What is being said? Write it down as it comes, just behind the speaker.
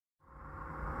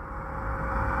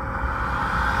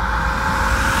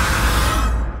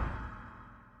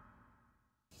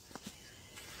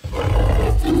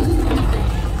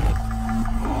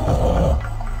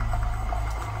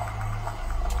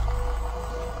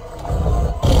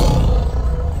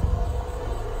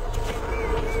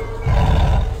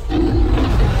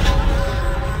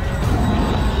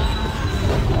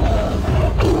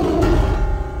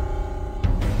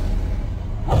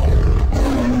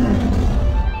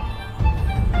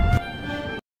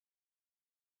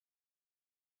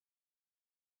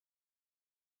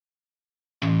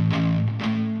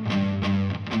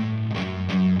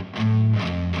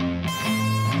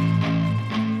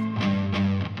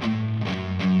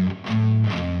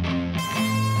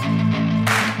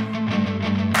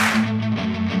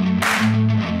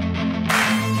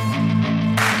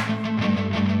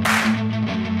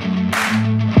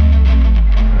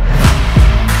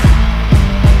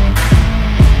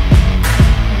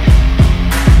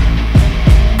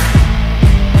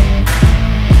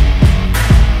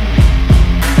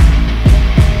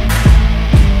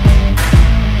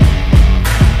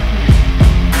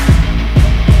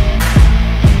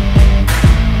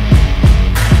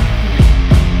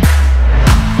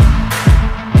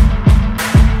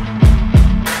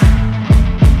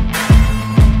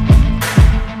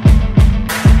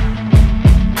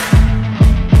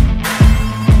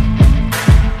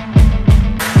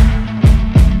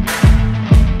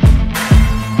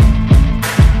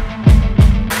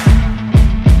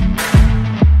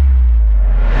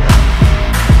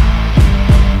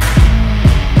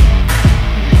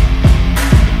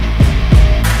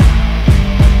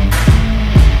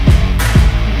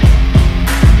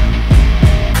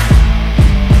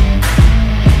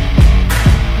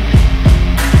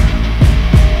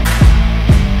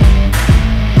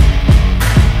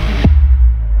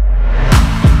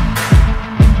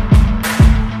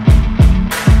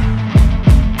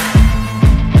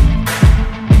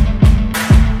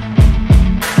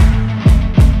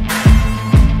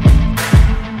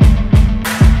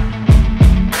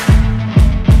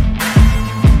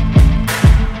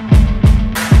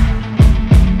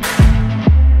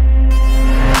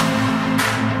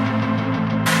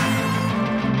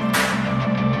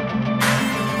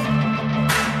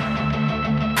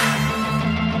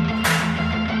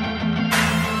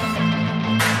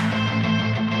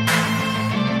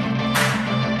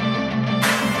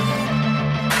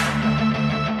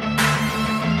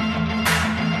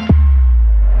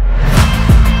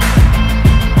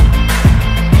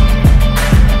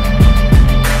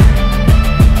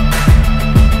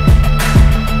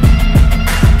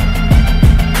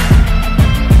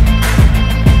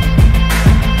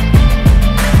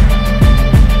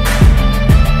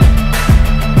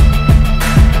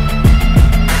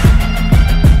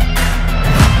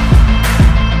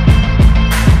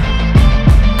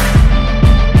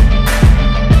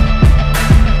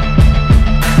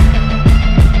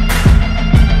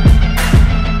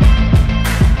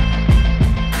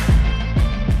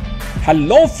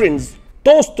Hello friends,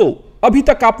 दोस्तों अभी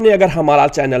तक आपने अगर हमारा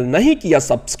चैनल नहीं किया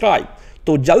सब्सक्राइब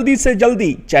तो जल्दी से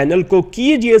जल्दी चैनल को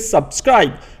कीजिए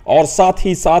सब्सक्राइब और साथ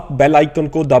ही साथ बेल आइकन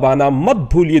को दबाना मत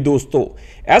भूलिए दोस्तों।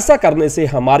 ऐसा करने से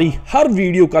हमारी हर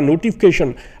वीडियो का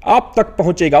नोटिफिकेशन आप तक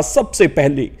पहुंचेगा सबसे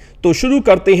पहले। तो शुरू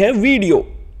करते हैं video.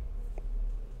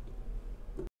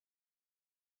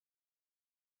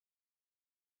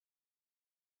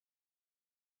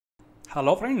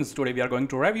 Hello friends, today we are going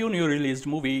to review new released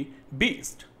movie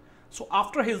Beast. So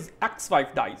after his ex-wife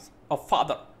dies, a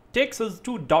father takes his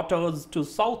two daughters to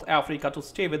South Africa to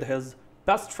stay with his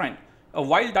best friend, a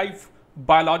wildlife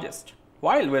biologist.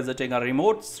 While visiting a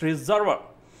remote reservoir,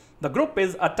 the group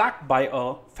is attacked by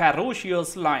a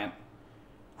ferocious lion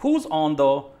who's on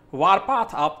the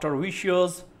warpath after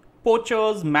vicious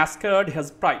poachers massacred his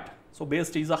pride. So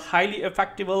Beast is a highly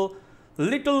effective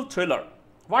little thriller.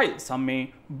 While some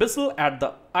may bristle at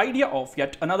the idea of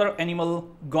yet another animal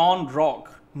gone rogue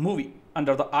movie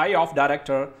under the eye of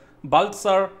director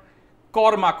Baltasar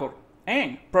Kormákur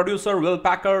and producer Will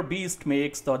Packer, Beast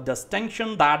makes the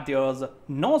distinction that there's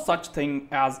no such thing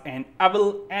as an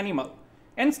evil animal.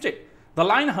 Instead, the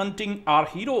lion hunting our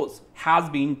heroes has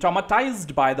been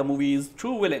traumatized by the movie's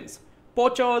true villains,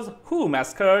 poachers who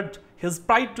massacred his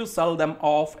pride to sell them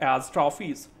off as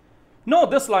trophies. No,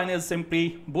 this line is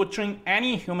simply butchering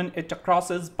any human it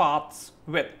crosses paths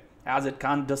with, as it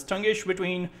can't distinguish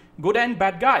between good and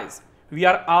bad guys. We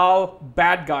are all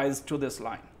bad guys to this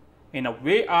line. In a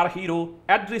way, our hero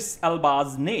Idris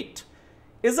Elba's Nate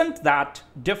isn't that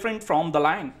different from the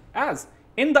line, as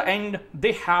in the end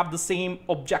they have the same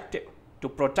objective, to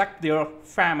protect their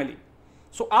family.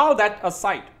 So all that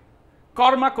aside,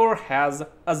 Kormákur has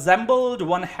assembled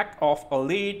one heck of a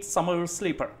late summer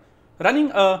sleeper, running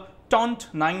a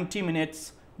taunt 90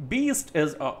 minutes. Beast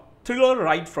is a thriller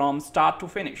right from start to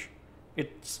finish.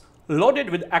 It's loaded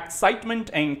with excitement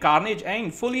and carnage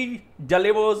and fully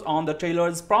delivers on the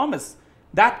trailer's promise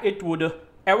that it would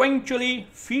eventually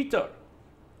feature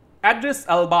Idris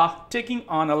Elba taking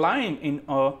on a lion in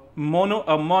a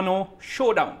mono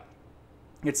showdown.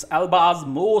 It's Elba's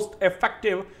most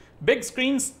effective big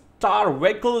screen star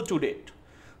vehicle to date.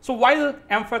 So while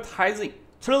emphasizing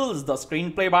thrills, the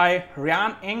screenplay by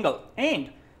Ryan Engle and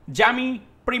Jaime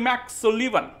Primak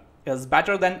Sullivan is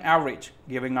better than average,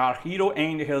 giving our hero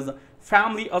and his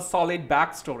family a solid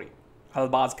backstory.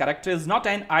 Elba's character is not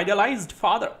an idealized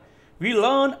father. We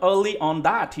learn early on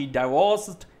that he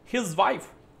divorced his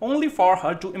wife, only for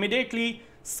her to immediately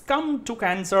succumb to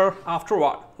cancer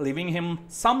afterward, leaving him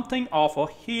something of a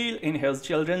heel in his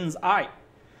children's eye.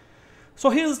 So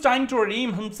he is trying to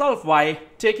redeem himself by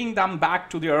taking them back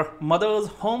to their mother's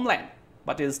homeland,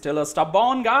 but is still a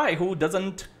stubborn guy who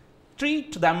doesn't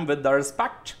treat them with the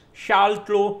respect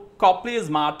Sharlto Copley's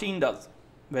Martin does,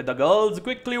 with the girls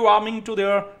quickly warming to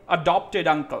their adopted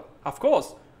uncle. Of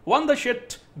course, when the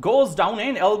shit goes down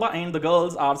and Elba and the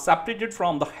girls are separated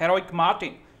from the heroic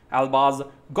Martin, Elba's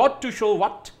got to show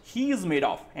what he is made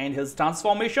of, and his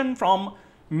transformation from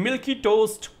milky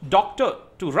toast doctor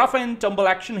to rough and tumble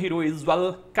action hero is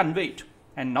well conveyed,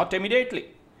 and not immediately.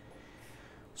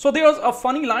 So there's a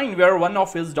funny line where one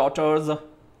of his daughters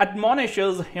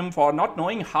admonishes him for not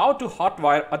knowing how to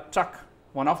hotwire a truck.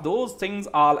 One of those things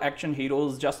all action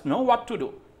heroes just know what to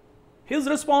do. His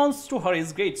response to her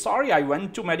is great. Sorry, I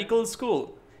went to medical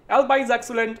school. Elba is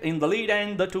excellent in the lead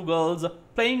and the two girls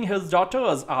playing his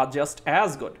daughters are just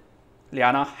as good.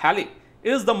 Iyana Halley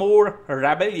is the more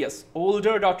rebellious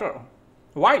older daughter,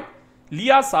 while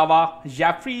Leah Sava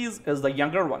Jeffries is the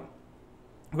younger one.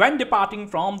 When departing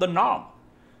from the norm,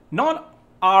 none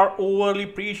are overly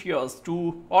precious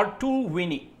or too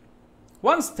winny.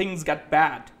 Once things get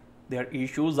bad, their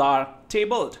issues are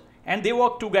tabled and they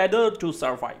work together to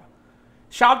survive.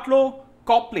 Sharlto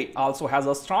Copley also has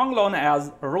a strong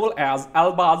role as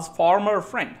Elba's former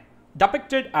friend,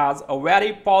 depicted as a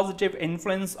very positive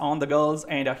influence on the girls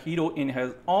and a hero in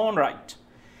his own right.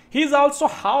 He is also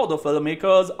how the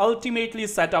filmmakers ultimately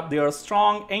set up their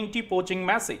strong anti-poaching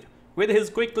message, with his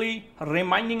quickly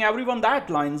reminding everyone that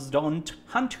lions don't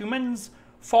hunt humans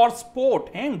for sport,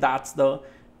 and that's the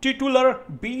titular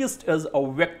Beast is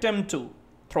a victim to.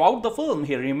 Throughout the film,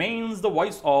 he remains the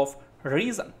voice of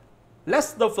reason,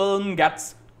 lest the film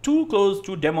gets too close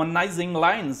to demonizing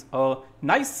lions, a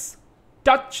nice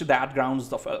touch that grounds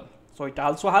the film. So it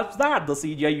also helps that the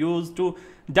CGI used to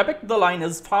depict the lion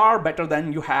is far better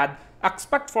than you had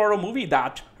expect for a movie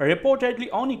that reportedly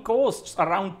only costs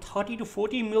around 30 to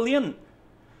 40 million.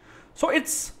 So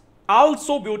it's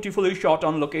also beautifully shot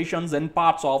on locations in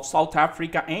parts of South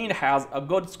Africa and has a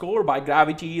good score by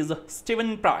Gravity's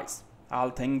Steven Price. All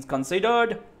things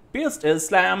considered, Beast is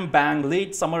slam bang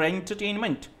late summer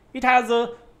entertainment. It has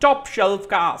a top shelf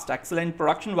cast, excellent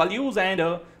production values, and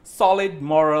a solid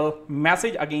moral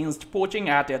message against poaching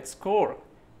at its core.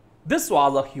 This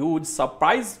was a huge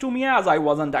surprise to me as I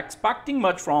wasn't expecting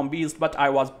much from Beast, but I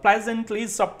was pleasantly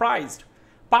surprised.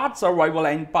 Part survival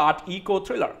and part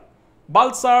eco-thriller.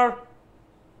 Baltasar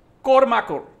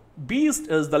Kormákur. Beast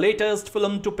is the latest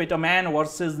film to pit a man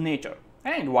versus nature.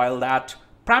 And while that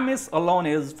premise alone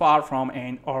is far from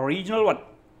an original one,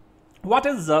 what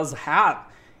it does have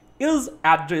is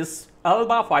Idris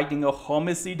Elba fighting a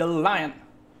homicidal lion,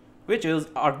 which is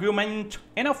argument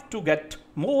enough to get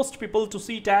most people to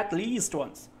see it at least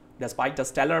once. Despite a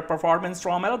stellar performance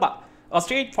from Elba, a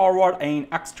straightforward and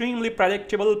extremely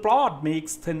predictable plot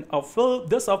makes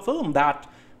this a film that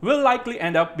will likely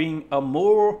end up being a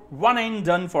more one and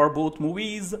done for both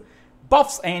movies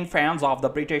buffs and fans of the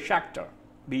British actor.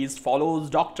 Beast follows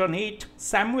Dr. Nate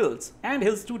Samuels and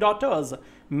his two daughters,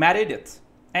 Meredith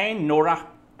and Nora,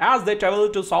 as they travel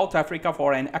to South Africa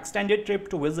for an extended trip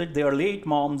to visit their late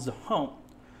mom's home.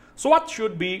 So what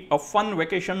should be a fun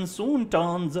vacation soon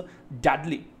turns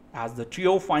deadly as the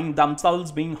trio find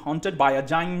themselves being haunted by a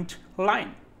giant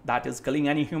lion that is killing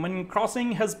any human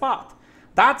crossing his path.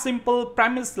 That simple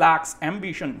premise lacks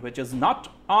ambition, which is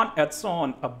not on its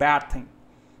own a bad thing.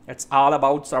 It's all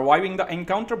about surviving the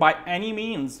encounter by any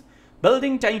means,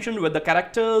 building tension with the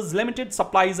characters, limited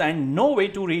supplies, and no way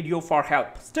to radio for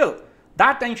help. Still,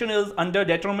 that tension is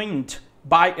underdetermined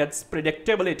by its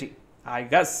predictability.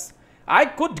 I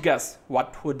could guess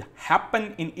what would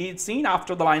happen in each scene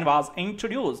after the line was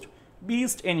introduced.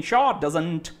 Beast, in short,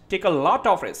 doesn't take a lot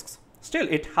of risks. Still,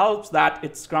 it helps that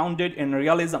it's grounded in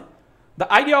realism.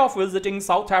 The idea of visiting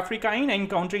South Africa and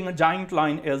encountering a giant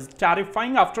lion is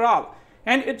terrifying after all,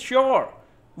 and it sure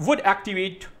would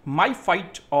activate my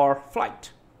fight or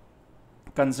flight.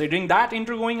 Considering that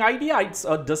intriguing idea, it's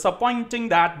disappointing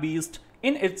that Beast,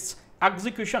 in its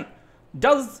execution,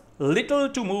 does little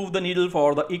to move the needle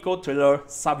for the eco-thriller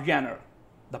subgenre.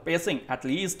 The pacing, at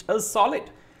least, is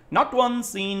solid. Not one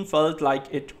scene felt like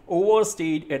it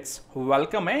overstayed its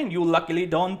welcome, and you luckily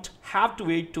don't have to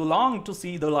wait too long to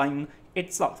see the line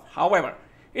itself. However,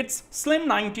 its slim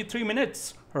 93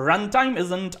 minutes runtime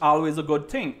isn't always a good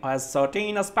thing, as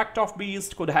certain aspects of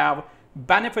Beast could have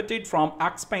benefited from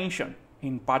expansion.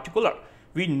 In particular,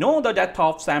 we know the death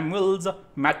of Samuel's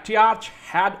matriarch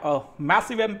had a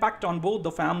massive impact on both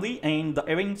the family and the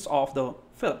events of the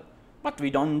film. But we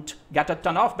don't get a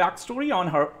ton of backstory on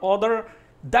her other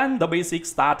than the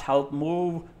basics that help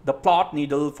move the plot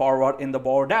needle forward in the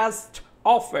broadest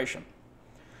of fashion.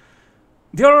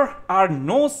 There are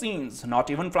no scenes, not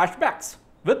even flashbacks,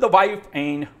 with the wife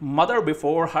and mother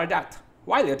before her death.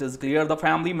 While it is clear the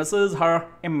family misses her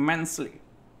immensely,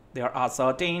 there are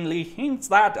certainly hints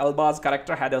that Elba's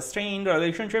character had a strained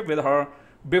relationship with her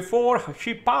before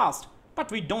she passed,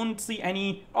 but we don't see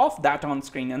any of that on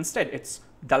screen. Instead, it's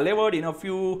delivered in a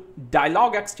few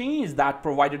dialogue exchanges that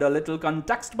provided a little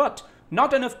context, but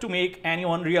not enough to make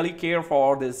anyone really care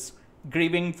for this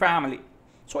grieving family.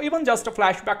 So even just a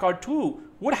flashback or two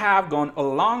would have gone a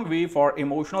long way for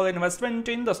emotional investment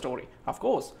in the story. Of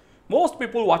course, most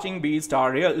people watching Beast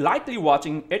are likely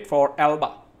watching it for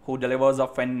Elba, who delivers a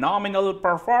phenomenal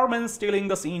performance, stealing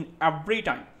the scene every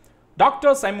time.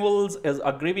 Dr. Samuels is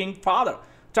a grieving father,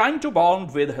 trying to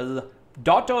bond with his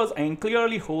daughters and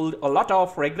clearly hold a lot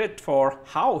of regret for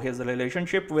how his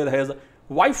relationship with his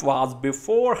wife was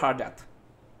before her death.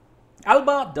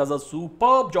 Elba does a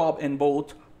superb job in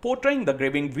both portraying the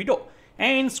grieving widow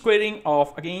and squaring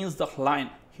off against the lion.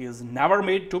 He is never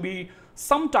made to be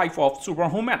some type of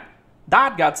superhuman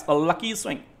that gets a lucky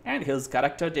swing, and his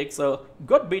character takes a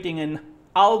good beating in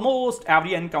almost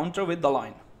every encounter with the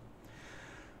lion.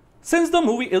 Since the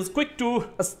movie is quick to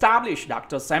establish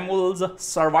Dr. Samuel's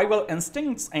survival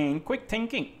instincts and quick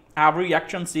thinking, every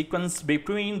action sequence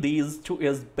between these two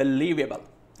is believable.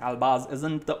 Elba's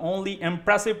isn't the only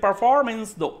impressive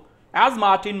performance though, as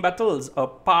Martin battles a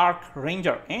park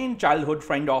ranger and childhood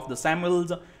friend of the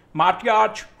Samuels,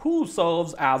 matriarch, who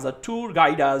serves as a tour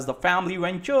guide as the family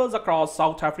ventures across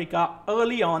South Africa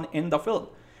early on in the film.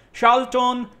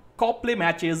 Sharlto Copley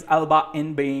matches Elba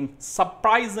in being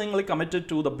surprisingly committed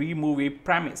to the B-movie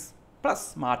premise.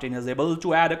 Plus, Martin is able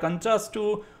to add a contrast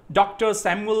to Dr.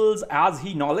 Samuels as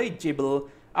he knowledgeable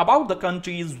about the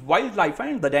country's wildlife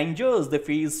and the dangers they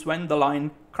face when the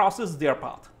lion crosses their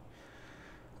path.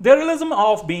 The realism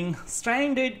of being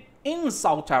stranded in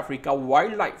South Africa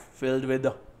wildlife filled with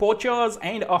poachers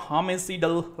and a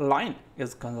homicidal lion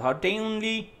is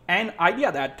certainly an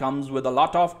idea that comes with a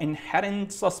lot of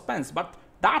inherent suspense, but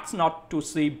That's not to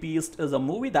say Beast is a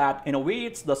movie that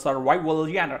innovates the survival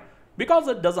genre, because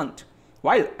it doesn't.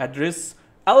 While Idris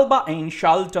Elba and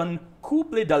Sharlto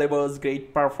Copley delivers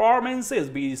great performances,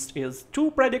 Beast is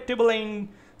too predictable and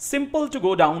simple to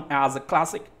go down as a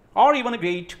classic or even a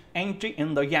great entry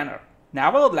in the genre.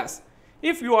 Nevertheless,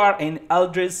 if you are an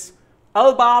Idris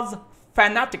Elba's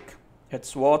fanatic,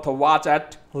 it's worth a watch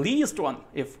at least one,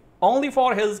 if only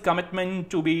for his commitment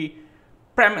to be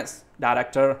premise.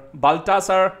 Director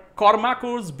Baltasar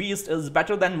Kormákur's Beast is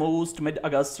better than most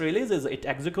mid-August releases. It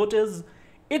executes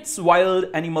its wild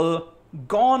animal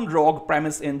gone rogue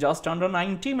premise in just under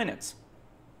 90 minutes.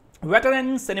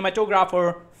 Veteran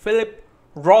cinematographer Philip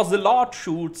Roselot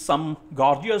shoots some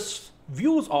gorgeous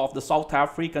views of the South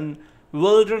African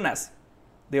wilderness.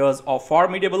 There's a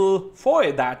formidable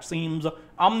foe that seems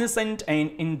omniscient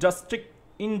and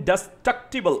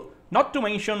indestructible, not to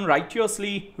mention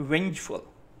righteously vengeful.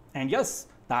 And yes,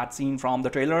 that scene from the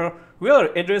trailer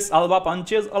where Idris Elba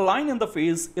punches a lion in the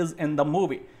face is in the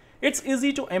movie. It's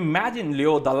easy to imagine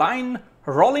Leo the lion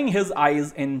rolling his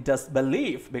eyes in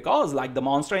disbelief because, like the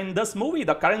monster in this movie,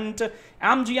 the current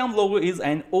MGM logo is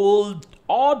an old,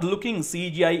 odd-looking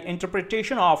CGI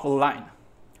interpretation of a lion.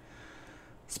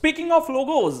 Speaking of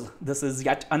logos, this is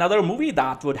yet another movie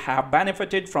that would have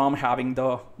benefited from having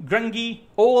the grungy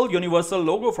old Universal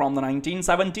logo from the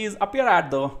 1970s appear at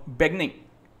the beginning.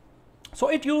 So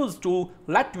it used to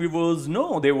let viewers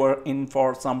know they were in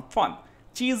for some fun,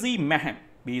 cheesy mayhem.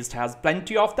 Beast has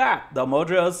plenty of that. The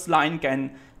murderous lion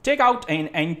can take out an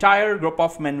entire group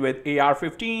of men with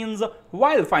AR-15s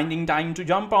while finding time to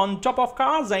jump on top of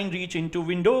cars and reach into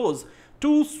windows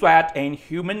to swat and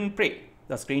human prey.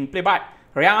 The screenplay by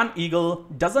Ryan Engle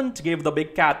doesn't give the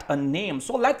big cat a name,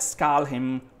 so let's call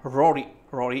him Rory.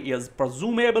 Rory is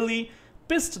presumably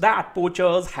pissed that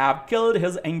poachers have killed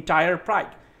his entire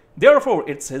pride. Therefore,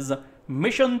 it's his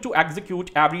mission to execute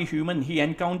every human he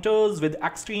encounters with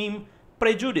extreme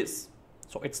prejudice.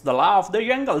 So it's the law of the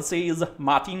jungle, says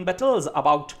Martin Battles,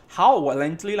 about how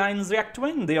violently lions react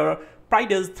when their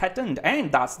pride is threatened,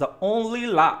 and that's the only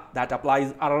law that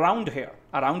applies around here.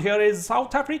 Around here is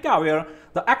South Africa, where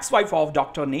the ex-wife of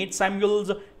Dr. Nate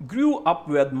Samuels grew up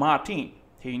with Martin.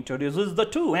 He introduces the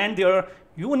two, and their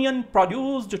union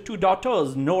produced two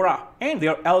daughters, Nora and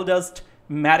their eldest,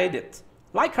 Meredith.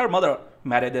 Like her mother,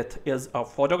 Meredith is a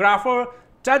photographer.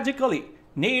 Tragically,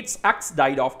 Nate's ex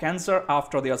died of cancer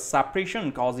after their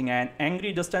separation, causing an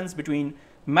angry distance between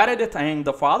Meredith and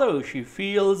the father. She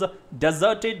feels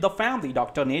deserted the family.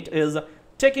 Dr. Nate is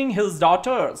taking his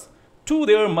daughters to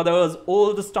their mother's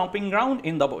old stomping ground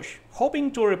in the bush,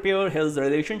 hoping to repair his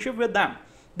relationship with them.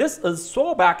 This is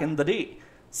so back in the day,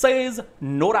 says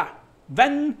Nora,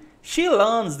 when she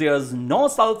learns there's no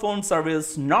cell phone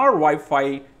service nor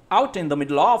Wi-Fi out in the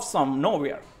middle of some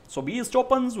nowhere. So Beast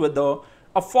opens with the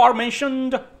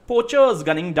aforementioned poachers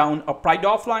gunning down a pride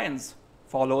of lions,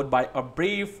 followed by a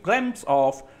brief glimpse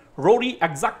of Rory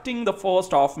exacting the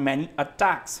first of many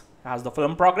attacks. As the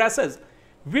film progresses,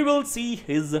 we will see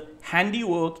his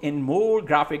handiwork in more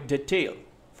graphic detail.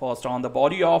 First on the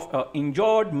body of an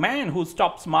injured man who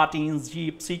stops Martin's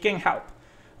jeep seeking help.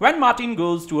 When Martin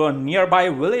goes to a nearby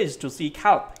village to seek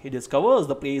help, he discovers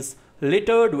the place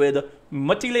littered with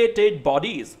mutilated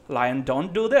bodies. Lion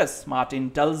don't do this,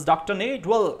 Martin tells Dr. Nate.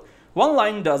 Well, one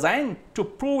lion does, and to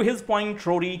prove his point,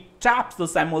 Rory taps the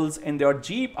Samuels in their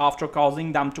jeep after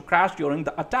causing them to crash during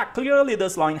the attack. Clearly,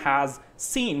 this lion has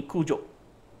seen Cujo.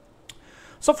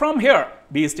 So from here,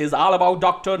 Beast is all about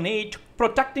Dr. Nate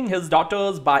protecting his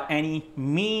daughters by any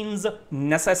means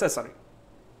necessary.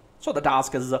 So the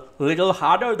task is a little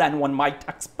harder than one might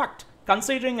expect,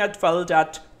 considering it felt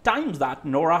at times that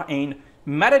Nora and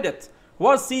Meredith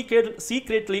were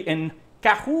secretly in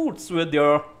cahoots with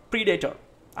their predator.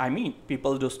 I mean,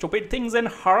 people do stupid things in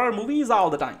horror movies all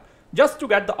the time, just to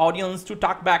get the audience to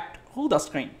talk back to the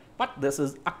screen, but this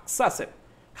is excessive.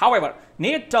 However,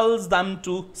 Nate tells them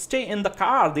to stay in the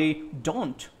car. They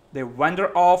don't. They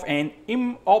wander off in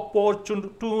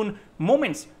inopportune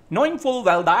moments, knowing full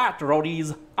well that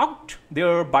Rory's out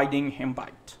there biding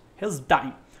his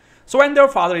time. So when their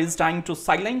father is trying to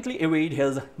silently evade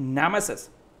his nemesis,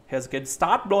 his kids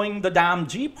start blowing the damn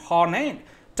jeep horn and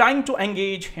trying to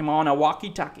engage him on a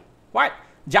walkie-talkie. While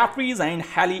Jeffries and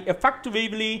Halley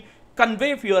effectively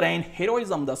convey fear and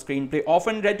heroism, the screenplay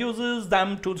often reduces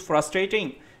them to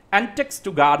frustrating antics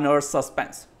to garner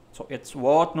suspense. So it's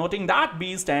worth noting that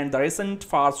Beast and the recent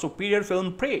far superior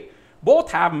film Prey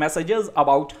both have messages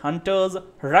about hunters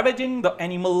ravaging the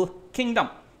animal kingdom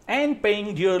and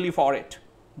paying dearly for it.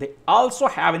 They also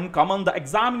have in common the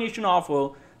examination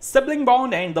of sibling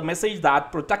bond, and the message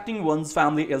that protecting one's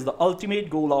family is the ultimate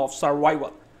goal of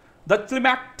survival. The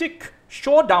climactic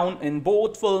showdown in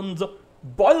both films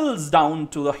boils down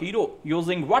to the hero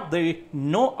using what they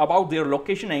know about their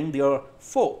location and their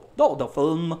foe. Though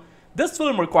this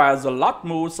film requires a lot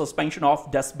more suspension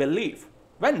of disbelief.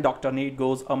 When Dr. Nate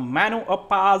goes a mano a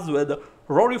pass with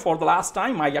Rory for the last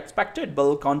time, I expected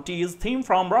Bill Conti's theme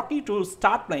from Rocky to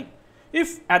start playing.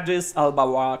 If Idris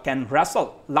Elba can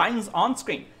wrestle lines on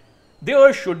screen,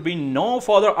 there should be no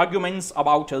further arguments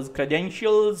about his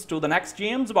credentials to the next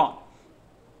James Bond.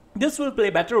 This will play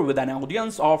better with an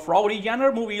audience of rowdy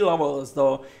genre movie lovers,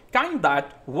 the kind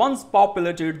that once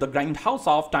populated the grindhouse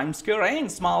of Times Square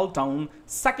and small-town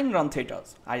second-run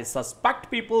theaters. I suspect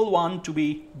people want to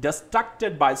be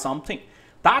distracted by something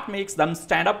that makes them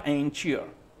stand up and cheer.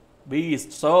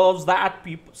 Beast serves that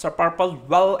purpose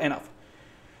well enough.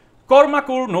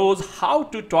 Kormákur knows how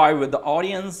to toy with the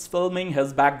audience, filming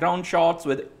his background shots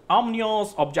with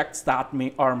ominous objects that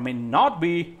may or may not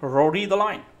be Rory the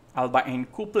Lion. Elba and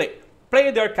Copley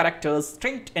play their characters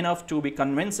straight enough to be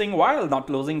convincing while not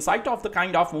losing sight of the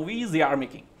kind of movies they are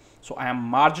making. So I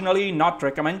am marginally not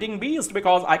recommending Beast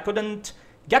because I couldn't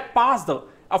get past the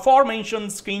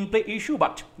aforementioned screenplay issue,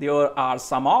 but there are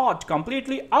some odd,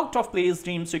 completely out of place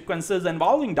dream sequences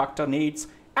involving Dr. Nate's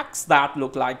ex that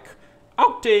look like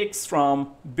outtakes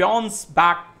from Beyond's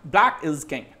Black is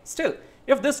King. Still,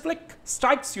 if this flick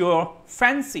strikes your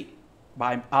fancy,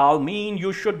 by all means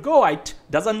you should go. It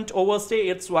doesn't overstay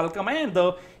its welcome and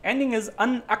the ending is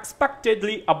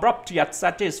unexpectedly abrupt yet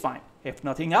satisfying. If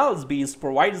nothing else, Beast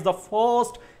provides the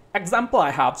first example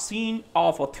I have seen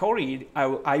of a theory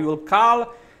I will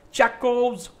call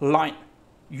Chekhov's line.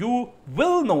 You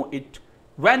will know it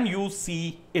when you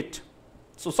see it.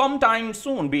 So sometime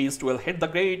soon Beast will hit the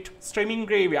great streaming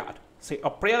graveyard, say a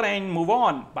prayer and move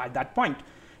on. By that point,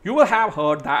 you will have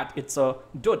heard that it's a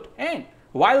dud, and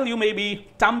while you may be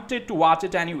tempted to watch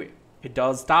it anyway, it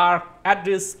does star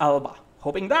Idris Elba.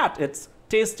 Hoping that it's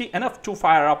tasty enough to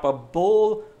fire up a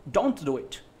bowl, don't do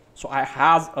it. So I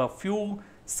has a few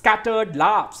scattered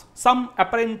laughs, some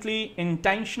apparently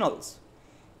intentionals.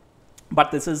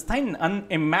 But this is thin,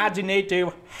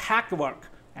 unimaginative hack work,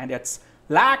 and it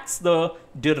lacks the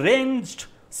deranged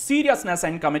seriousness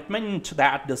and commitment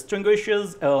that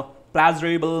distinguishes a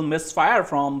pleasurable misfire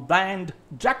from bland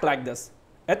jack like this.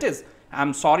 It is,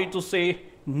 I'm sorry to say,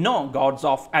 no Gods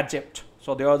of Egypt.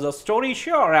 So there's a story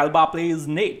sure. Elba plays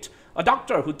Nate, a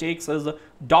doctor who takes his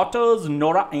daughters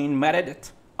Nora and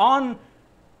Meredith on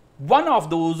one of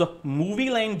those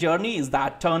movie-lane journeys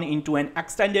that turn into an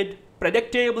extended,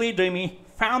 predictably dreamy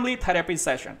family therapy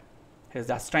session. His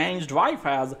estranged wife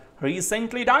has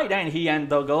recently died and he and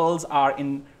the girls are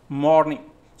in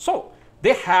mourning. So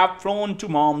they have flown to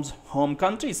mom's home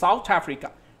country, South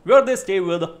Africa, where they stay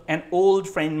with an old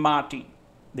friend Martin.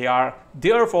 They are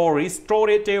there for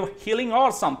restorative healing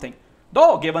or something.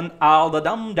 Though given all the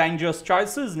dumb, dangerous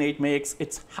choices Nate makes,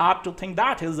 it's hard to think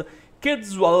that his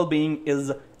kids' well-being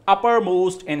is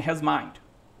uppermost in his mind.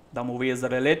 The movie is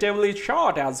relatively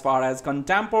short as far as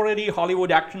contemporary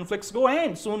Hollywood action flicks go,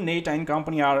 and soon Nate and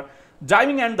company are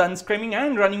diving and then screaming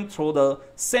and running through the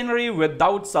scenery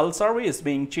without cell service,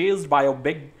 being chased by a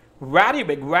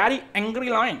very angry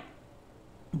lion.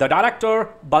 The director,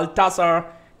 Baltasar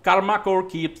Kormákur,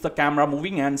 keeps the camera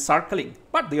moving and circling,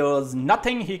 but there's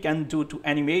nothing he can do to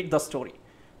animate the story,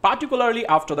 particularly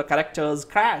after the characters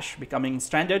crash, becoming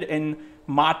stranded in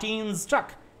Martin's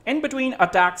truck. In between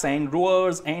attacks and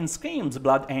roars and screams,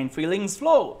 blood and feelings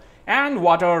flow, and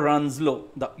water runs low.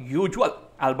 The usual.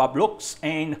 Elba looks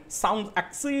and sounds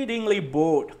exceedingly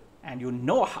bored, and you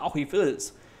know how he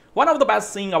feels. One of the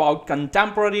best things about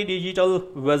contemporary digital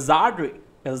wizardry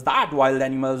is that wild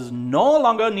animals no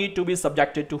longer need to be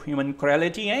subjected to human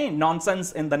cruelty and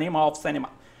nonsense in the name of cinema.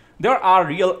 There are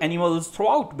real animals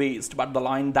throughout Beast, but the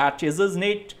lion that chases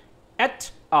Nate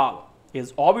et al.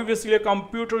 Is obviously a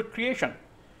computer creation.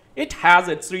 It has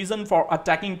its reason for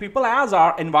attacking people, as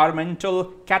our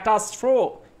environmental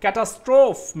catastrophe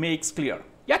makes clear.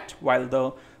 Yet, while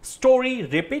the story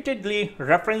repeatedly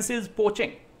references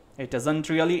poaching, it isn't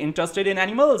really interested in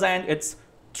animals, and its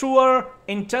truer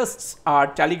interests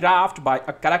are telegraphed by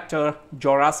a character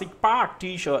Jurassic Park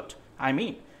t-shirt. I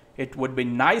mean, it would be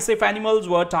nice if animals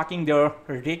were taking their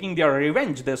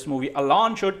revenge. This movie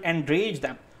alone should enrage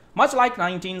them. Much like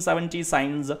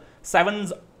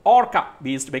 1977's Orca,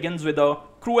 Beast begins with a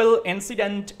cruel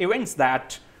incident events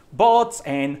that births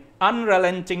an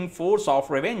unrelenting force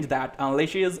of revenge that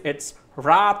unleashes its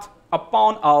wrath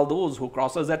upon all those who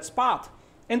crosses its path.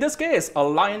 In this case, a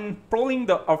lion prowling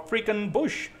the African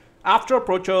bush after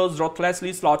poachers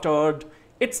ruthlessly slaughtered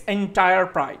its entire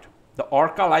pride. The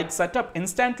orca-like setup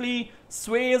instantly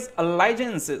sways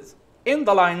allegiances in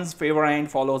the lion's favor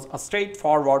and follows a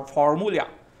straightforward formula.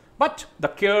 But the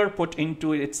care put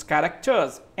into its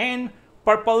characters and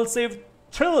propulsive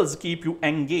thrills keep you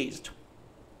engaged.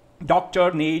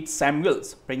 Dr. Nate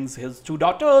Samuels brings his two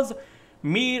daughters,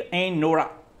 Mir and Nora,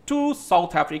 to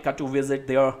South Africa to visit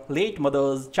their late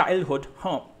mother's childhood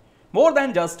home. More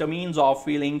than just a means of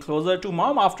feeling closer to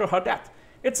mom after her death,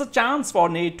 it's a chance for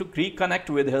Nate to reconnect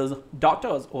with his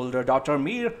daughters. Older daughter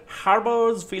Mir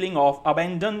harbors feeling of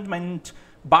abandonment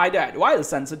by dad, while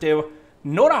sensitive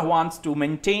Nora wants to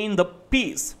maintain the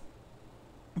peace.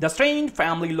 The strained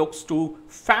family looks to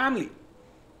family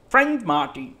friend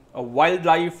Marty, a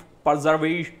wildlife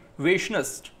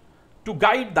preservationist, to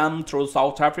guide them through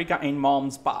South Africa and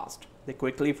mom's past. They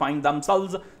quickly find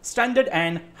themselves stranded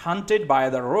and hunted by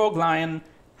the rogue lion,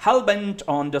 hell-bent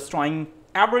on destroying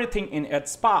everything in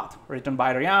its path. Written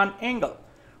by Ryan Engle.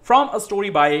 From a story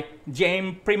by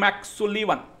Jaime Primak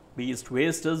Sullivan, Beast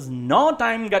wastes no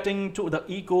time getting to the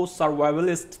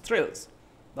eco-survivalist thrills.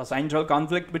 The central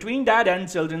conflict between dad and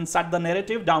children set the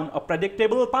narrative down a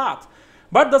predictable path,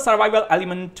 but the survival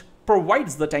element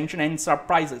provides the tension and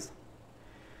surprises.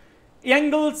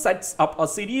 Engle sets up a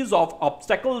series of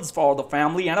obstacles for the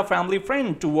family and a family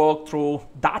friend to work through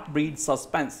that breeds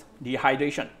suspense,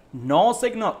 dehydration, no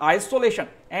signal, isolation,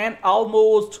 and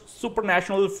almost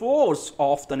supernatural force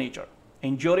of the nature.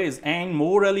 Injuries and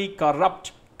morally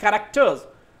corrupt characters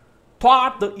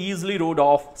thwart the easy road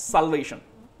of salvation.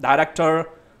 Director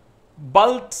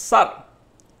Baltasar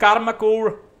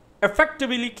Kormákur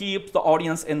effectively keeps the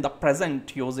audience in the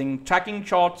present, using tracking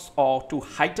shots or to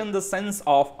heighten the sense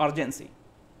of urgency.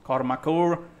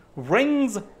 Kormákur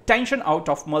wrings tension out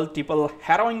of multiple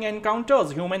harrowing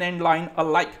encounters, human and lion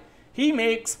alike. He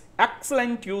makes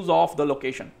excellent use of the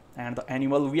location, and the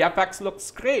animal VFX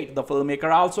looks great. The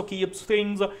filmmaker also keeps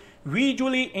things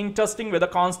visually interesting with a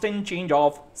constant change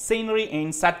of scenery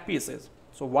and set pieces.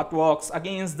 So what works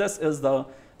against this is the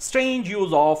strange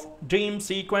use of dream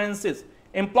sequences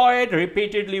employed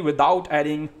repeatedly without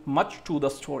adding much to the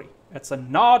story. It's a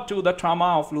nod to the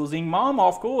trauma of losing mom,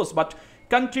 of course, but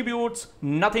contributes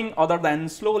nothing other than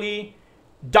slowly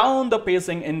down the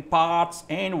pacing in parts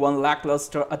and one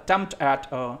lackluster attempt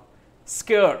at a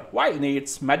scare, while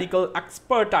Nate's medical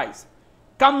expertise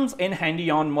comes in handy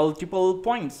on multiple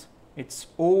points. It's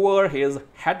over his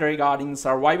head regarding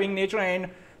surviving nature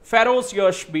and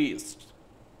ferocious beasts.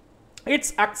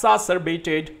 It's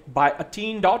exacerbated by a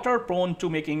teen daughter prone to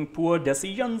making poor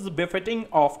decisions befitting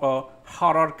of a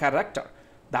horror character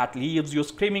that leaves you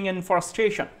screaming in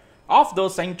frustration. Of the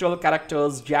central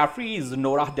characters, Jeffries,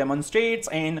 Nora demonstrates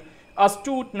an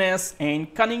astuteness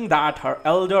and cunning that her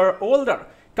older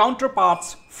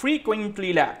counterparts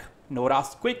frequently lack. Nora's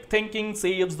quick thinking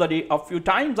saves the day a few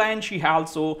times, and she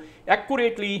also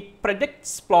accurately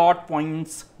predicts plot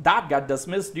points that get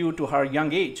dismissed due to her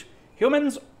young age.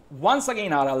 Humans once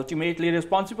again are ultimately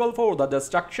responsible for the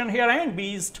destruction here, and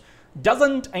Beast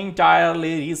doesn't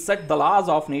entirely reset the laws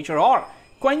of nature or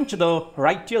quench the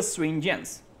righteous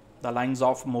vengeance. The lines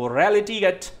of morality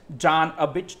get drawn a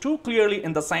bit too clearly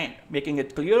in the sand, making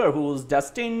it clear who's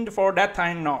destined for death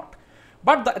and not.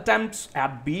 But the attempts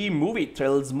at B-movie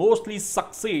thrills mostly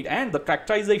succeed, and the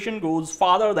characterization goes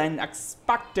farther than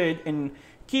expected in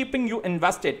keeping you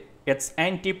invested. Its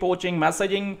anti-poaching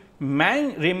messaging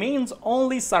remains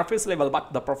only surface level,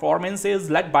 but the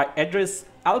performances led by Idris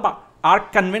Elba are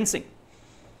convincing,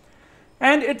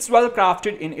 and it's well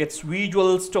crafted in its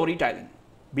visual storytelling.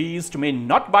 Beast may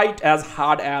not bite as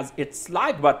hard as it's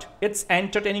like, but it's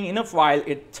entertaining enough while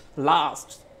it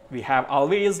lasts. We have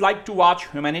always liked to watch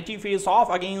humanity face off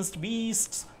against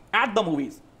beasts at the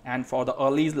movies, and for the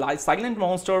early silent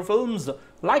monster films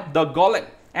like The Golem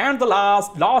and The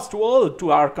Lost World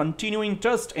to our continuing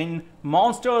interest in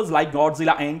monsters like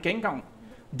Godzilla and King Kong.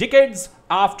 Decades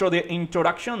after their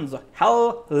introductions,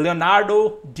 hell,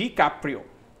 Leonardo DiCaprio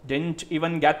didn't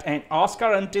even get an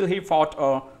Oscar until he fought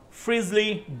a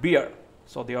grizzly bear.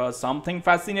 So there is something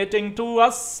fascinating to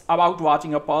us about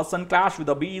watching a person clash with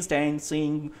a beast and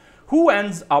seeing who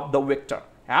ends up the victor,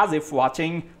 as if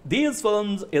watching these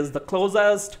films is the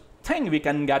closest thing we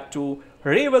can get to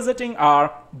revisiting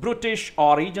our brutish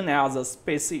origin as a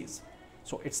species.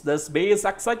 So it's this base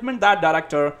excitement that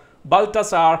director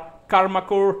Baltasar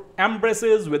Kormákur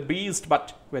embraces with Beast,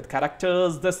 but with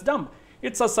characters this dumb.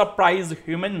 It's a surprise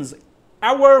humans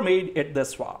ever made it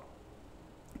this far.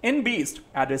 In Beast,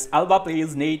 Idris Elba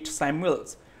plays Nate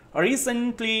Samuels, a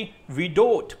recently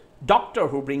widowed doctor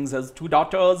who brings his two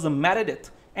daughters Meredith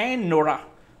and Nora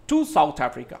to South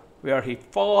Africa, where he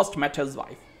first met his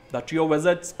wife. The trio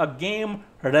visits a game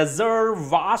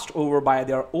reserve watched over by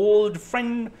their old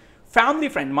family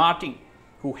friend Martin,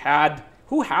 who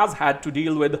has had to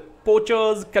deal with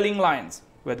poachers killing lions,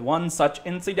 with one such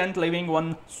incident leaving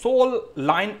one sole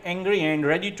lion angry and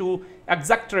ready to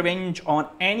exact revenge on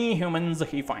any humans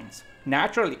he finds.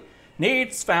 Naturally,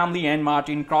 Nate's family and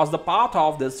Martin cross the path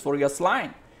of this furious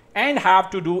lion and have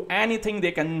to do anything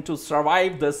they can to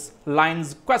survive this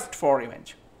lion's quest for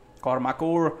revenge.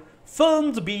 Kormákur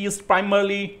films Beast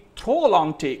primarily through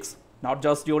long takes, not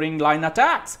just during lion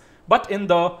attacks, but in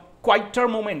the quieter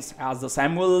moments as the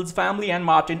Samuels family and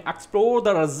Martin explore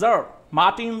the reserve,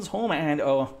 Martin's home and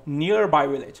a nearby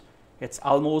village. It's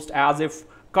almost as if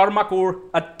Kormákur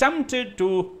attempted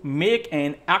to make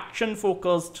an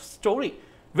action-focused story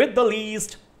with the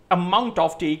least amount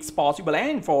of takes possible,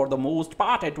 and for the most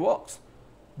part it works.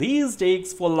 These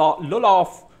takes lull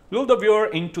the viewer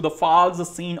into the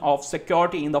false scene of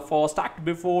security in the first act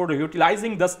before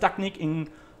utilizing this technique in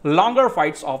longer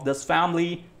fights of this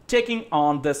family taking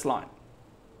on this lion.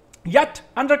 Yet,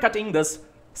 undercutting this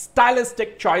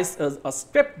stylistic choice is a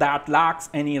script that lacks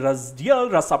any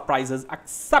real surprises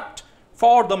except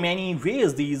for the many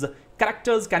ways these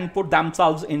characters can put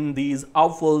themselves in these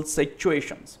awful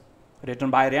situations.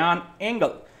 Written by Ryan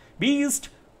Engle, Beast's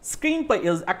screenplay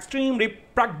is extremely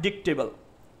predictable,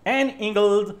 and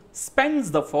Engle spends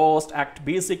the first act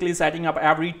basically setting up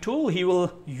every tool he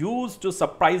will use to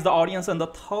surprise the audience in the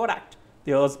third act.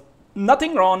 There's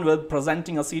nothing wrong with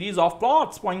presenting a series of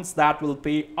plot points that will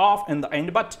pay off in the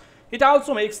end, but it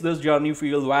also makes this journey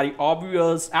feel very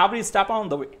obvious every step on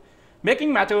the way.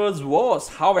 Making matters worse,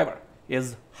 however,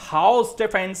 is how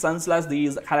stiff and senseless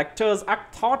these characters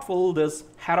act thoughtful this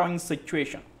harrowing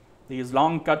situation. These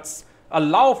long cuts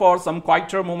allow for some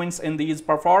quieter moments in these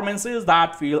performances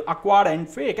that feel awkward and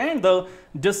fake, and the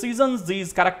decisions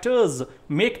these characters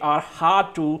make are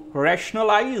hard to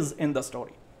rationalize in the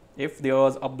story. If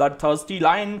there's a bloodthirsty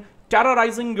lion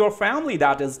terrorizing your family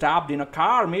that is trapped in a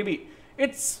car, maybe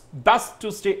it's best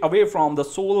to stay away from the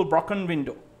sole broken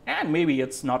window. And maybe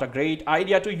it's not a great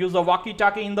idea to use a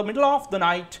walkie-talkie in the middle of the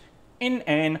night in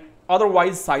an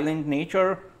otherwise silent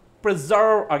nature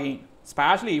preserve again,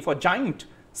 especially if a giant,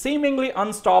 seemingly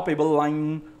unstoppable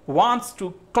lion wants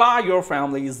to claw your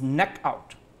family's neck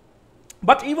out.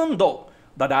 But even though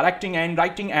the directing and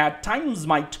writing at times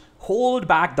might hold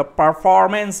back the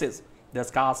performances, this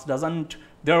cast does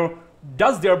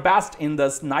their best in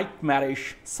this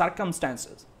nightmarish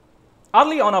circumstances.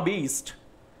 Early on a Beast,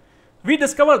 we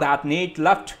discover that Nate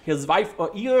left his wife a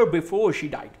year before she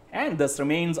died, and this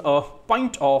remains a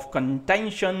point of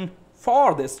contention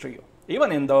for this trio.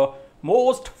 Even in the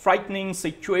most frightening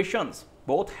situations,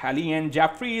 both Halley and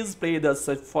Jeffries play this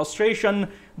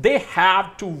frustration they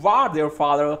have toward their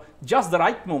father just the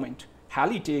right moment.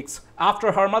 Halley takes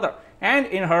after her mother, and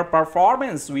in her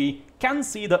performance we can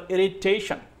see the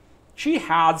irritation she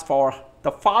has for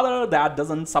the father that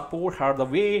doesn't support her the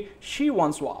way she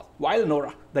once was, while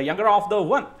Nora, the younger of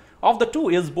the two,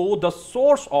 is both the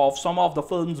source of some of the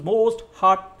film's most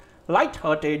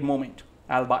light-hearted moments.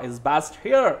 Elba is best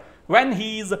here when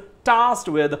he's tasked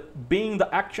with being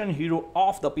the action hero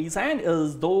of the piece, and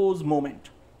is those moments.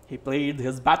 He played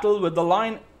his battle with the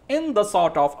lion in the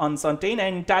sort of uncertain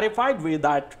and terrified way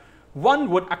that one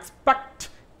would expect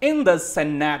in this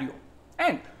scenario.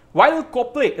 And while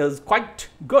Copley is quite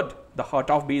good, the heart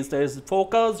of Beast is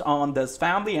focused on this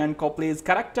family, and Copley's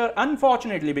character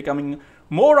unfortunately becoming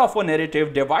more of a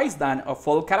narrative device than a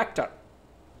full character.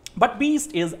 But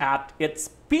Beast is at its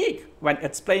peak when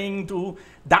it's playing to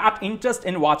that interest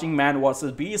in watching man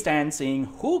versus beast and seeing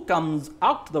who comes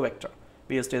out the victor.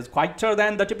 Beast is quieter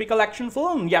than the typical action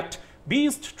film, yet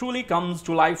Beast truly comes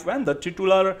to life when the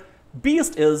titular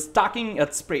Beast is stalking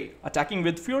its prey, attacking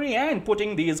with fury, and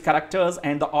putting these characters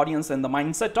and the audience in the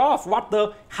mindset of what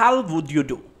the hell would you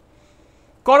do.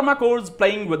 Kormákur's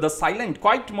playing with the silent,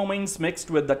 quiet moments mixed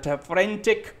with the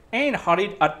frantic and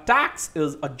hurried attacks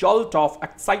is a jolt of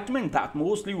excitement that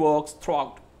mostly works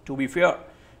throughout. To be fair,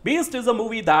 Beast is a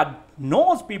movie that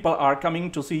knows people are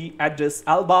coming to see Idris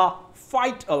Elba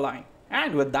fight a lion,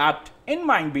 and with that in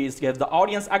mind, Beast gives the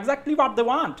audience exactly what they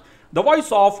want. The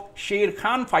voice of Sher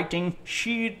Khan fighting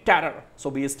sheer terror. So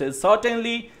Beast is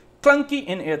certainly clunky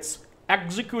in its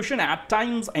execution at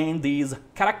times, and these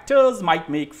characters might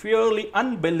make fairly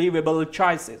unbelievable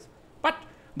choices. But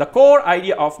the core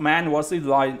idea of man versus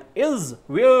lion is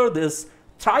where this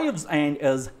thrives and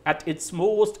is at its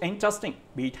most interesting.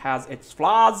 Beast has its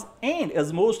flaws and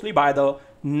is mostly by the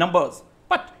numbers.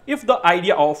 But if the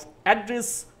idea of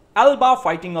Idris Elba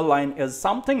fighting a lion is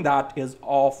something that is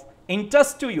of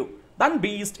interest to you, then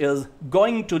Beast is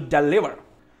going to deliver.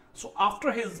 So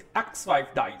after his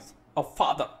ex-wife dies, a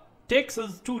father takes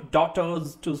his two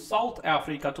daughters to South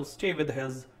Africa to stay with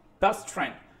his best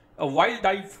friend, a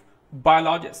wildlife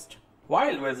biologist.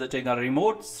 While visiting a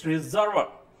remote reservoir,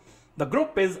 the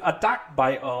group is attacked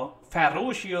by a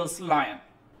ferocious lion,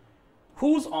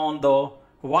 who's on the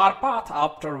warpath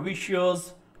after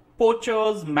vicious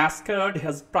poachers massacred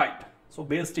his pride. So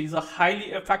Beast is a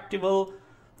highly effective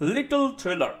little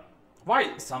thriller.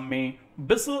 While some may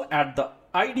bristle at the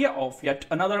idea of yet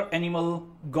another animal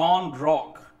gone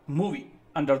rogue movie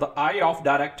under the eye of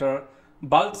director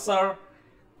Baltasar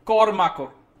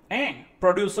Kormákur and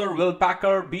producer Will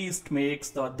Packer, Beast makes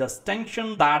the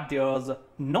distinction that there's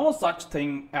no such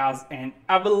thing as an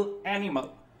evil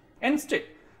animal. Instead,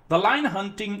 the lion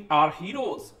hunting our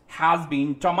heroes has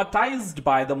been traumatized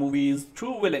by the movie's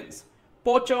true villains,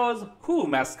 poachers who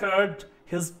massacred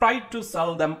his pride to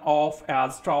sell them off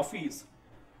as trophies.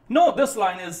 No, this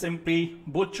lion is simply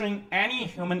butchering any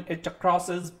human it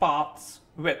crosses paths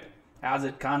with, as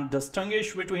it can't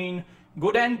distinguish between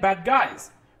good and bad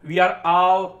guys. We are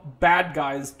all bad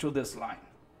guys to this lion.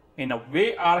 In a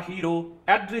way, our hero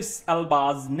Idris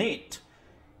Elba's Nate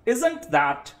isn't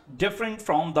that different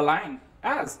from the lion,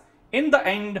 as in the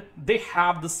end they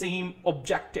have the same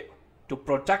objective, to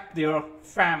protect their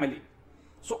family.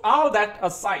 So all that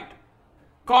aside,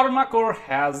 Kormákur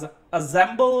has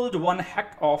assembled one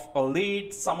heck of a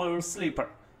late summer sleeper.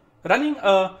 Running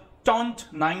a taut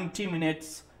 90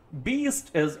 minutes,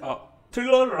 Beast is a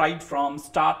thriller right from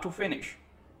start to finish.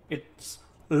 It's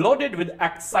loaded with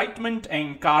excitement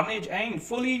and carnage and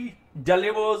fully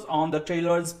delivers on the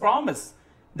trailer's promise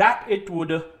that it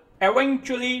would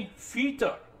eventually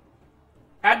feature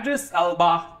Idris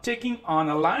Elba taking on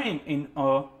a lion in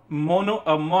a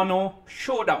mono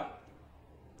showdown.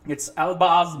 It's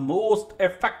Elba's most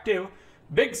effective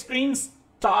big screen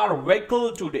star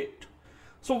vehicle to date.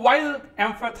 So while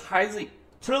emphasizing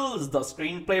thrills, the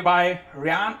screenplay by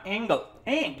Ryan Engle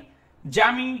and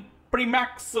Jaime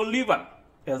Primak Sullivan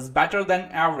is better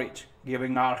than average,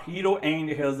 giving our hero and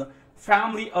his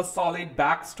family a solid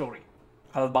backstory.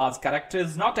 Elba's character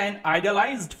is not an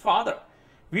idealized father.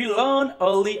 We learn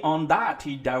early on that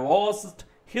he divorced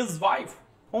his wife,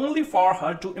 only for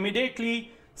her to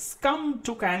immediately succumb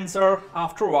to cancer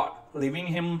afterward, leaving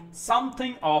him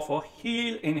something of a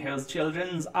heel in his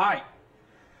children's eye.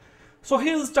 So he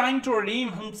is trying to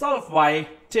redeem himself by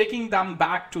taking them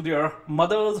back to their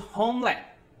mother's homeland,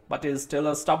 but is still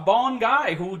a stubborn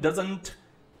guy who doesn't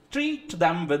treat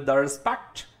them with the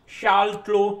respect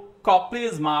Sharlto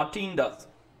Copley's Martin does,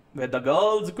 with the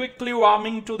girls quickly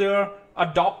warming to their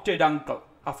adopted uncle.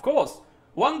 Of course,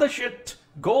 when the shit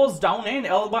goes down and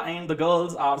Elba and the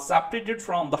girls are separated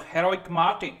from the heroic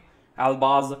Martin,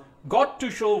 Elba's got to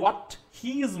show what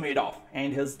he is made of,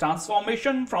 and his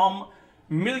transformation from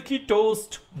milky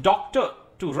toast doctor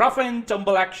to rough and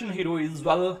tumble action hero is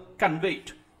well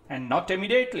conveyed, and not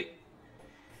immediately.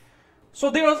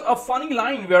 So there's a funny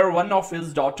line where one of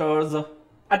his daughters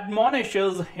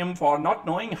admonishes him for not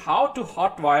knowing how to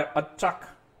hotwire a truck.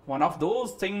 One of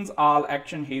those things all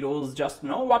action heroes just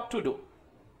know what to do.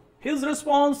 His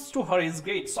response to her is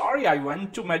great. Sorry, I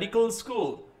went to medical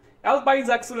school. Elba is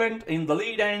excellent in the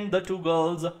lead and the two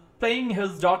girls playing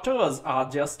his daughters are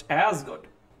just as good.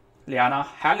 Iyana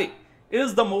Halley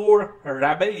is the more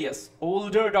rebellious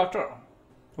older daughter,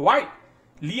 while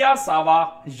Leah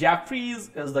Sava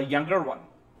Jeffries is the younger one.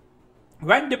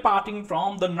 When departing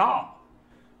from the norm,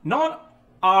 none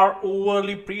are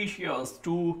overly precious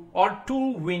or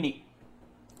too winning.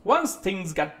 Once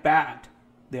things get bad,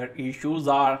 their issues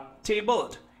are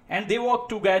tabled and they work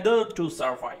together to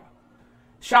survive.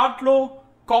 Sharlto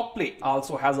Copley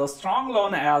also has a strong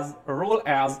role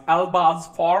as Elba's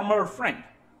former friend,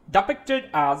 depicted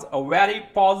as a very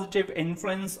positive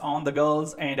influence on the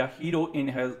girls and a hero in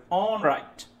his own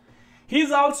right. He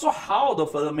is also how the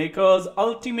filmmakers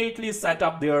ultimately set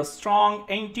up their strong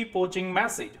anti-poaching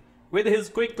message, with his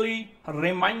quickly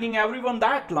reminding everyone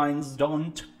that lions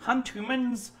don't hunt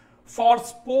humans for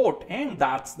sport, and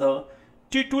that's the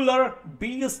titular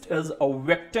Beast is a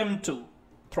victim to.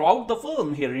 Throughout the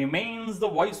film, he remains the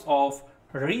voice of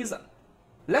reason,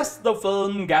 lest the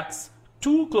film gets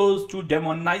too close to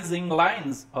demonizing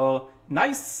lions, a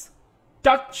nice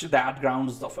touch that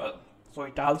grounds the film. So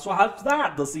it also helps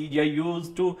that the CGI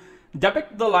used to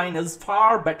depict the lion is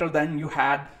far better than you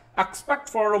had expect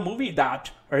for a movie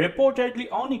that reportedly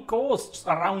only costs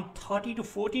around 30 to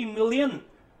 40 million.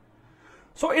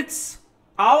 So it's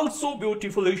also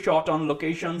beautifully shot on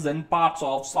locations in parts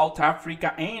of South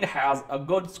Africa and has a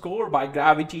good score by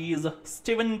Gravity's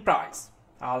Steven Price.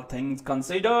 All things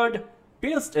considered,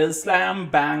 Beast is slam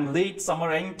bang late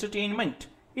summer entertainment,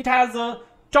 It has a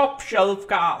top-shelf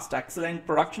cast, excellent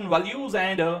production values,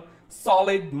 and a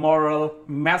solid moral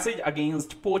message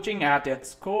against poaching at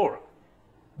its core.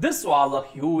 This was a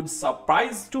huge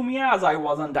surprise to me as I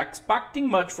wasn't expecting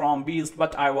much from Beast,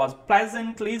 but I was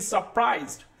pleasantly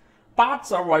surprised. Part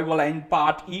survival and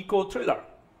part eco-thriller.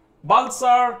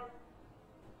 Baltasar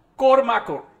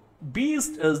Kormákur.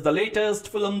 Beast is the latest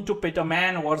film to pit a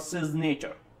man versus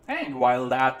nature. And while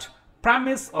that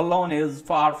premise alone is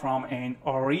far from an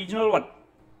original one,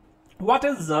 what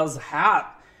it does have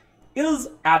is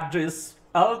Idris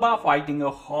Elba fighting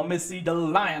a homicidal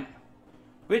lion,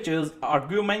 which is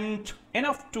argument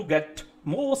enough to get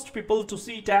most people to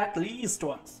see it at least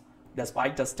once.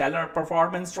 Despite a stellar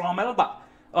performance from Elba,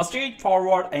 a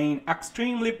straightforward and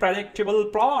extremely predictable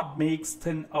plot makes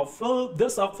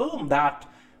this a film that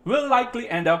will likely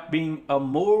end up being a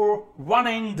more one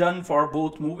and done for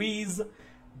both movies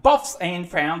buffs and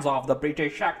fans of the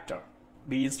British actor.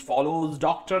 Beast follows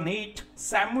Dr. Nate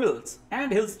Samuels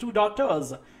and his two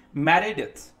daughters,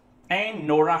 Meredith and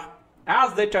Nora,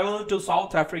 as they travel to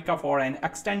South Africa for an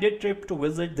extended trip to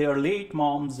visit their late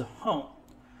mom's home.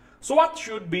 So what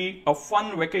should be a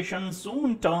fun vacation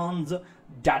soon turns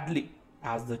deadly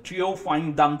as the trio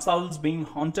find themselves being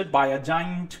haunted by a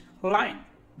giant lion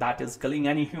that is killing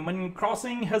any human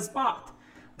crossing his path.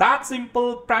 That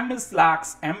simple premise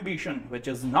lacks ambition, which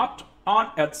is not on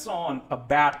its own a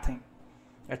bad thing.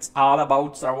 It's all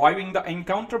about surviving the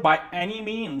encounter by any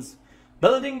means,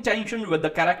 building tension with the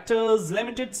characters,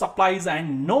 limited supplies,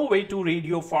 and no way to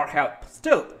radio for help.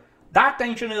 Still, that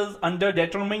tension is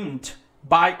underdetermined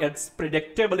by its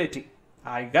predictability.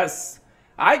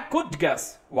 I could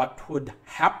guess what would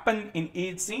happen in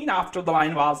each scene after the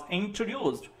line was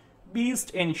introduced.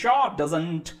 Beast, in short,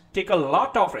 doesn't take a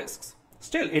lot of risks.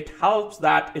 Still, it helps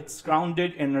that it's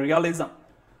grounded in realism.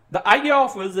 The idea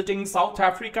of visiting South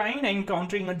Africa and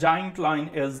encountering a giant lion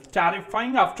is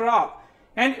terrifying after all,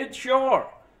 and it sure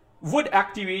would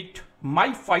activate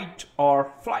my fight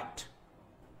or flight.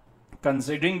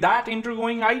 Considering that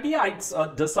intriguing idea, it's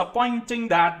disappointing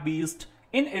that Beast,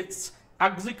 in its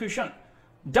execution,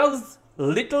 does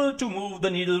little to move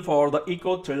the needle for the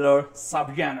eco-thriller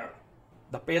subgenre.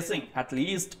 The pacing, at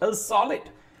least, is solid.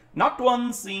 Not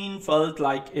one scene felt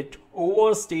like it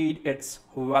overstayed its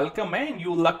welcome, and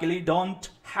you luckily don't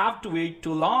have to wait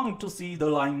too long to see the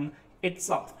line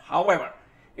itself. However,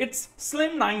 its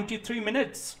slim 93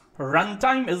 minutes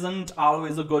runtime isn't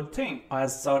always a good thing,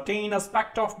 as certain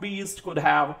aspect of Beast could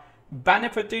have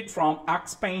benefited from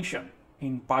expansion.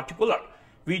 In particular,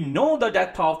 we know the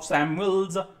death of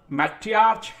Samuel's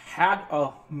matriarch had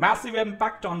a massive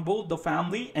impact on both the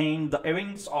family and the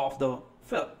events of the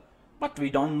film. But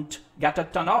we don't get a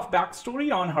ton of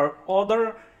backstory on her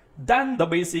other than the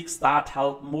basics that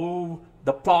help move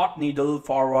the plot needle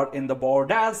forward in the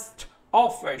broadest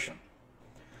of fashion.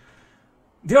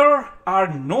 There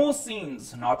are no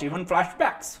scenes, not even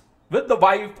flashbacks, with the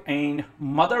wife and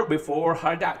mother before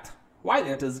her death, while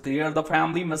it is clear the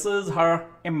family misses her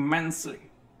immensely.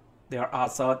 There are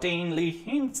certainly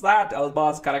hints that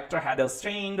Elba's character had a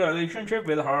strained relationship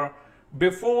with her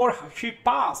before she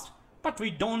passed, but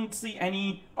we don't see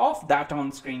any of that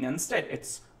on screen. Instead,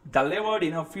 it's delivered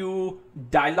in a few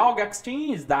dialogue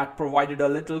exchanges that provided a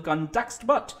little context,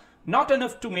 but not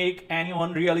enough to make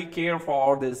anyone really care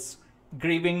for this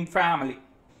grieving family.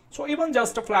 So even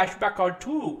just a flashback or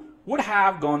two would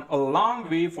have gone a long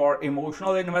way for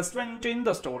emotional investment in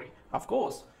the story. Of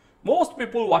course, most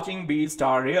people watching Beast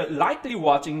are likely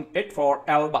watching it for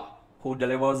Elba, who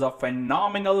delivers a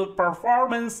phenomenal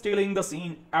performance, stealing the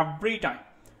scene every time.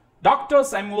 Dr.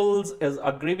 Samuels is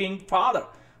a grieving father,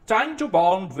 trying to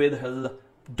bond with his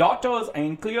daughters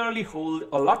and clearly hold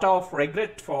a lot of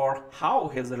regret for how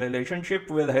his relationship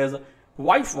with his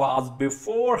wife was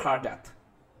before her death.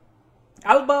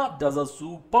 Elba does a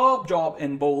superb job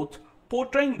in both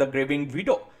portraying the grieving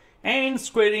widow and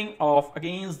squaring off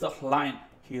against the lion.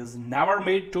 He is never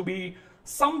made to be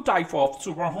some type of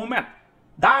superhuman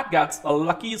that gets a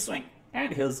lucky swing,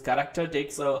 and his character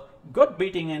takes a good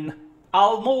beating in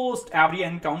almost every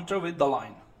encounter with the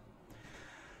lion.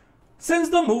 Since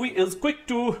the movie is quick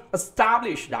to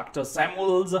establish Dr.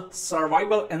 Samuel's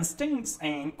survival instincts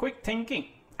and quick thinking,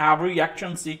 every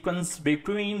action sequence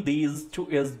between these two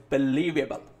is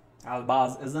believable.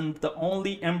 Elba's isn't the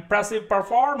only impressive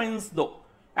performance though,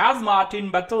 as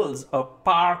Martin battles a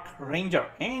park ranger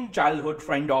and childhood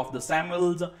friend of the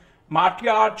Samuels,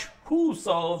 matriarch, who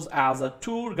serves as a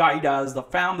tour guide as the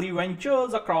family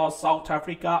ventures across South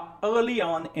Africa early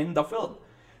on in the film.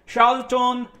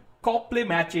 Sharlto Copley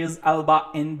matches Elba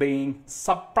in being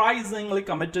surprisingly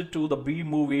committed to the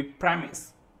B-movie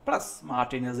premise. Plus,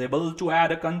 Martin is able to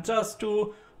add a contrast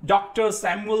to Dr.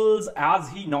 Samuels as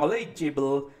he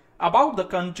knowledgeable about the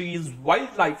country's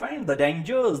wildlife and the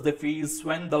dangers they face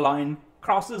when the lion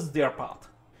crosses their path.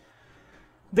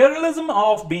 The realism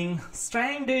of being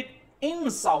stranded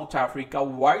in South Africa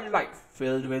wildlife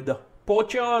filled with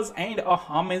poachers and a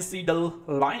homicidal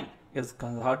lion is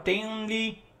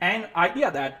certainly an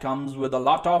idea that comes with a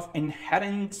lot of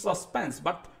inherent suspense,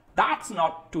 but that's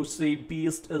not to say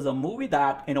Beast is a movie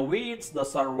that innovates the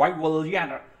survival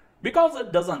genre, because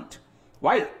it doesn't.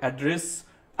 While Idris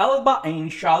Elba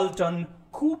and Sharlto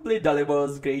Copley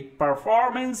delivers great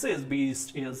performances,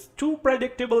 Beast is too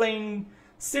predictable and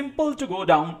simple to go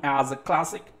down as a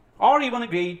classic or even a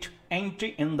great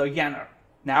entry in the genre.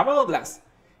 Nevertheless,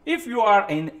 if you are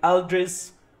an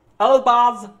Idris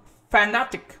Elba's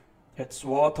fanatic, it's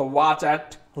worth a watch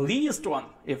at least one,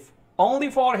 if only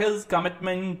for his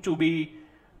commitment to be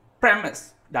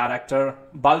premise. Director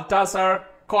Baltasar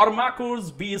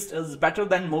Kormákur's Beast is better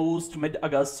than most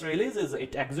mid-August releases.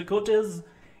 It executes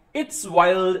its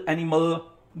wild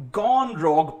animal gone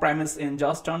rogue premise in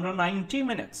just under 90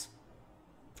 minutes.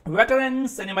 Veteran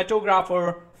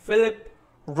cinematographer Philip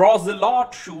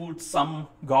Roselot shoots some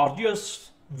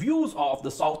gorgeous views of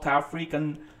the South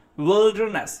African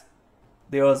wilderness.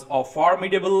 There's a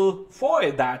formidable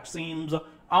foe that seems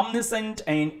omniscient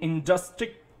and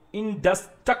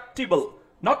indestructible,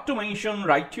 not to mention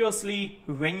righteously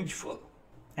vengeful.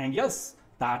 And yes,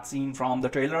 that scene from the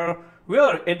trailer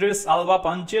where Idris Elba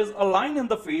punches a lion in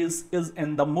the face is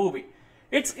in the movie.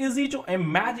 It's easy to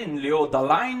imagine Leo the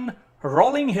lion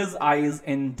rolling his eyes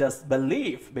in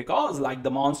disbelief because, like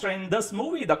the monster in this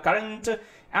movie, the current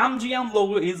MGM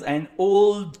logo is an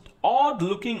old,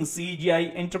 odd-looking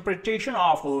CGI interpretation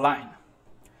of a lion.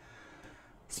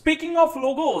 Speaking of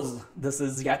logos, this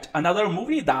is yet another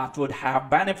movie that would have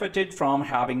benefited from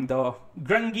having the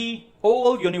grungy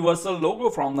old Universal logo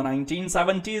from the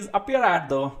 1970s appear at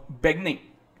the beginning.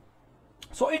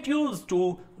 So it used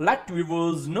to let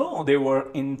viewers know they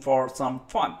were in for some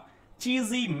fun,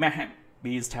 cheesy mayhem.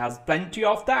 Beast has plenty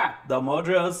of that. The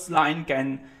murderous lion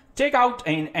can take out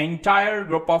an entire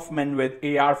group of men with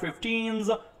AR-15s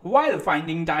while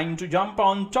finding time to jump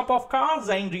on top of cars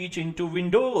and reach into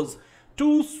windows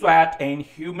to swat and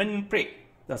human prey.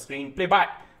 The screenplay by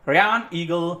Ryan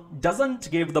Engle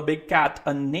doesn't give the big cat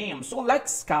a name, so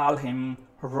let's call him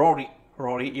Rory.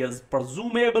 Rory is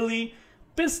presumably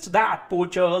pissed that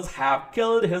poachers have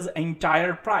killed his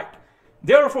entire pride.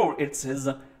 Therefore, it's his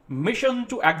mission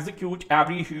to execute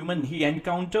every human he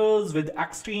encounters with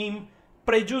extreme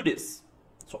prejudice.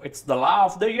 So it's the law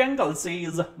of the jungle,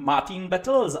 says Martin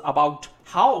battles about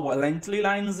how violently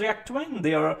lions react when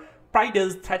their pride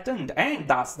is threatened, and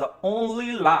that's the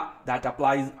only law that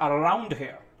applies around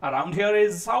here. Around here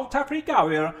is South Africa,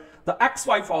 where the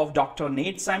ex-wife of Dr.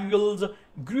 Nate Samuels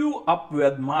grew up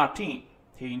with Martin.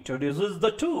 He introduces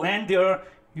the two, and their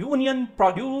union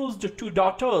produced two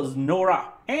daughters,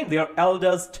 Nora and their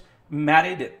eldest,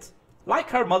 Meredith.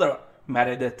 Like her mother,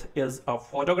 Meredith is a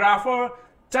photographer.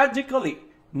 Tragically,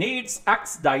 Nate's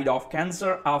ex died of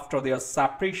cancer after their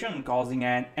separation, causing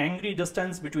an angry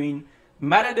distance between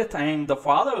Meredith and the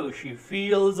father. She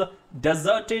feels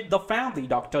deserted the family.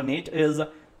 Dr. Nate is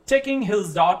taking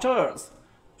his daughters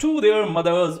to their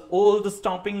mother's old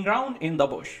stomping ground in the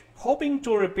bush, hoping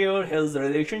to repair his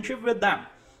relationship with them.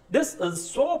 This is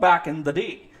so back in the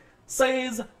day,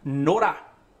 says Nora,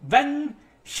 when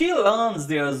she learns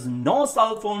there's no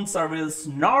cell phone service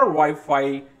nor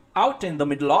Wi-Fi out in the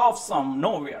middle of some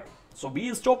nowhere. So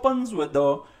Beast opens with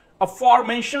the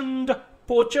aforementioned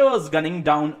poachers gunning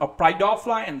down a pride of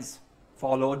lions,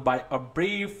 followed by a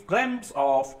brief glimpse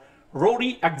of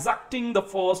Rory exacting the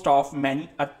first of many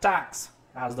attacks.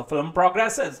 As the film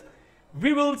progresses,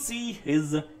 we will see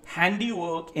his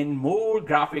handiwork in more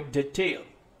graphic detail.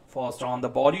 First on the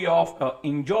body of an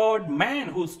injured man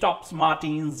who stops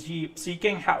Martin's jeep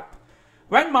seeking help.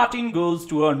 When Martin goes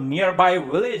to a nearby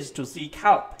village to seek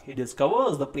help, he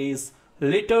discovers the place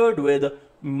littered with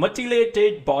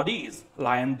mutilated bodies.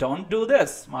 Lion don't do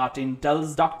this, Martin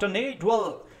tells Dr. Nate.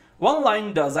 Well, one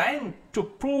lion does, and to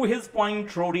prove his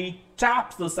point, Rory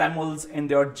taps the Samuels in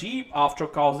their jeep after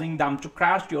causing them to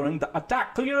crash during the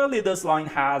attack. Clearly this lion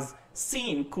has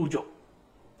seen Cujo.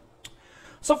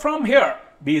 So from here,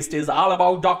 Beast is all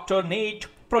about Dr. Nate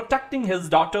protecting his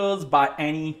daughters by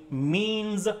any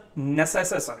means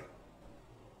necessary.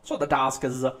 So the task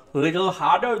is a little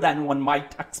harder than one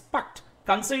might expect,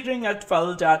 considering it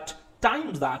felt at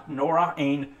times that Nora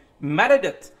and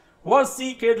Meredith were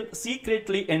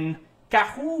secretly in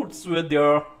cahoots with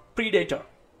their predator.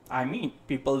 I mean,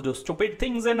 people do stupid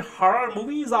things in horror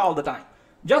movies all the time.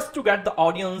 just to get the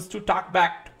audience to talk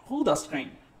back to the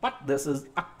screen. But this is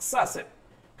excessive.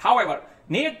 However,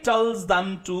 Nate tells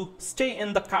them to stay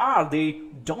in the car. They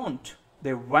don't.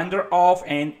 They wander off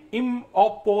in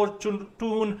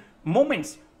inopportune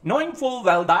moments, knowing full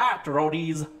well that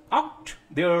Rory's out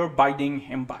there biting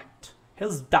him bite.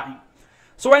 He's dying.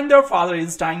 So when their father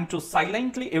is trying to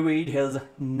silently evade his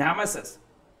nemesis,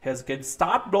 his kids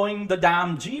start blowing the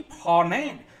damn Jeep horn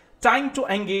and trying to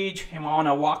engage him on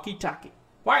a walkie-talkie.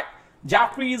 While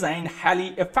Jeffries and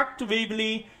Halley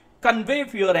effectively convey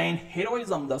fear and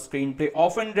heroism, the screenplay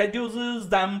often reduces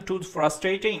them to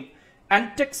frustrating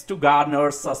antics to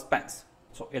garner suspense.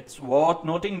 So it's worth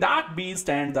noting that Beast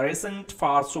and the recent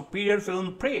far superior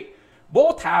film Prey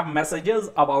both have messages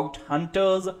about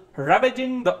hunters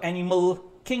ravaging the animal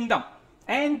kingdom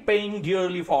and paying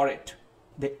dearly for it.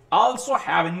 They also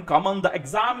have in common the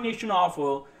examination of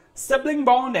a sibling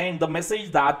bond and the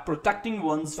message that protecting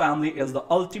one's family is the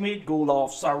ultimate goal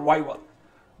of survival.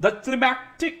 The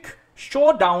climactic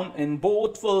showdown in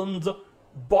both films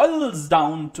boils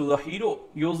down to the hero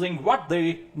using what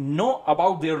they know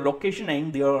about their location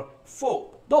and their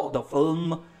foe. Though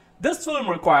this film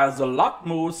requires a lot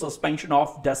more suspension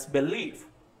of disbelief.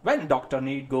 When Dr.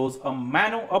 Nate goes a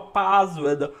mano a paz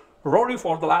with Rory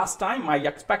for the last time, I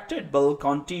expected Bill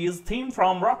Conti's theme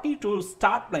from Rocky to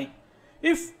start playing.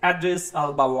 If Idris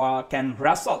Elba can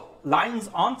wrestle lines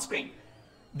on screen,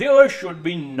 there should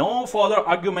be no further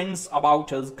arguments about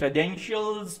his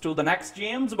credentials to the next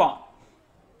James Bond.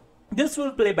 This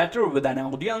will play better with an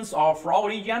audience of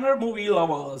Rory genre movie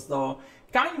lovers, the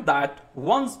kind that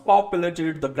once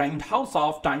populated the grindhouse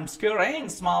of Times Square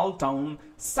and small-town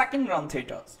second-run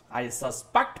theaters. I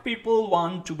suspect people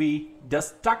want to be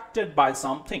distracted by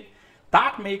something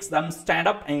that makes them stand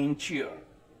up and cheer.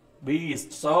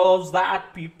 Beast serves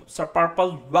that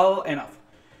purpose well enough.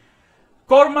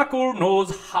 Kormákur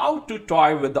knows how to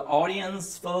toy with the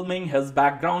audience, filming his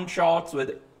background shots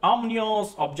with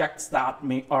ominous objects that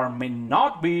may or may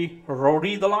not be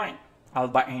Rory the Lion.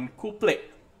 Elba and Copley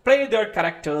play their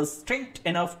characters straight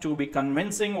enough to be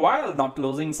convincing while not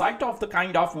losing sight of the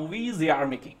kind of movies they are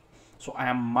making. So I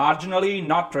am marginally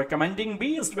not recommending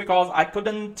Beast because I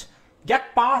couldn't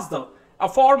get past the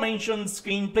aforementioned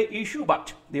screenplay issue,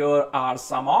 but there are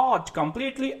some odd,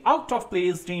 completely out of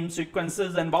place dream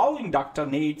sequences involving Dr.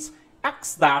 Nate's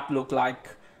ex that look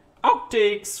like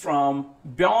outtakes from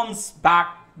Beyond's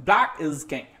Black is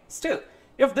King. Still,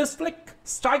 if this flick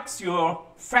strikes your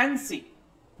fancy,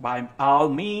 by all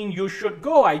means you should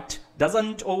go. It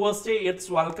doesn't overstay its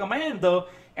welcome and the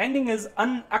ending is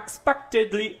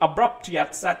unexpectedly abrupt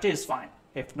yet satisfying.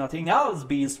 If nothing else,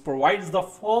 Beast provides the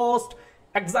first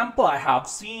example I have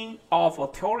seen of a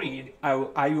theory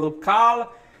I will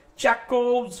call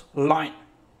Chekhov's line.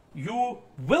 You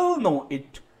will know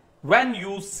it when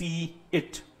you see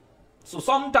it. So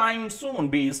sometime soon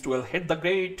Beast will hit the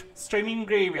great streaming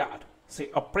graveyard,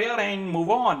 say a prayer and move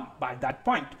on. By that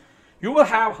point, you will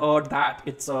have heard that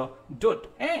it's a dud,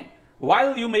 and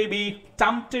while you may be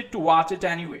tempted to watch it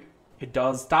anyway, it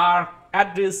does star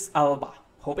Idris Elba.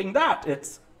 Hoping that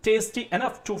it's tasty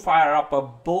enough to fire up a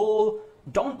bowl,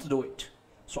 don't do it.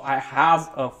 So I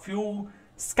have a few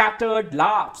scattered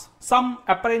laughs, some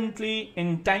apparently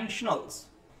intentionals.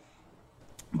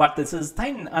 But this is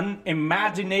thin,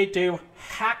 unimaginative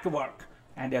hack work,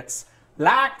 and it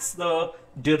lacks the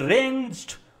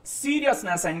deranged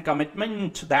seriousness and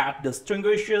commitment that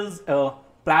distinguishes a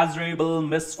pleasurable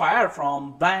misfire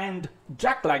from bland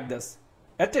jack like this.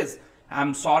 It is,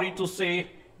 I'm sorry to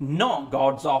say, no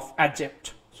Gods of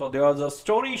Egypt. So there's a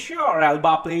story sure.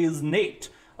 Elba plays Nate,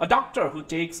 a doctor who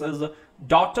takes his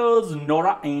daughters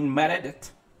Nora and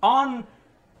Meredith on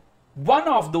one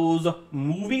of those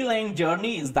movie-length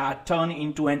journeys that turn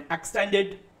into an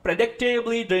extended,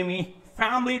 predictably dreamy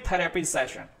family therapy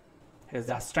session. His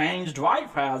estranged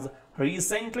wife has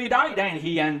recently died and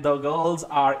he and the girls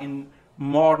are in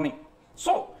mourning.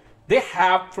 So they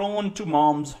have flown to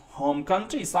mom's home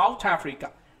country, South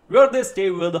Africa, where they stay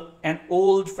with an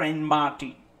old friend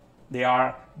Martin. They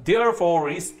are there for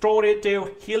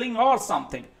restorative healing or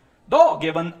something. Though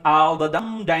given all the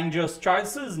dumb dangerous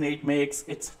choices Nate makes,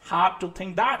 it's hard to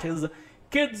think that his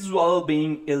kids'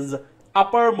 well-being is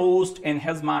uppermost in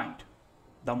his mind.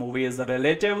 The movie is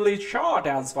relatively short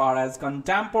as far as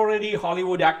contemporary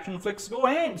Hollywood action flicks go,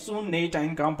 and soon Nate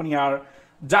and company are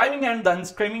diving and then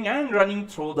screaming and running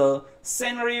through the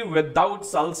scenery without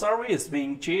cell service,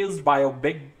 being chased by a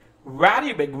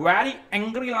very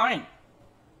angry lion.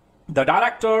 The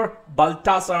director,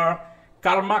 Baltasar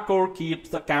Kormákur, keeps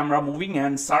the camera moving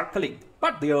and circling,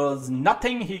 but there's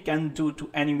nothing he can do to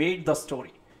animate the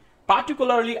story.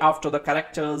 particularly after the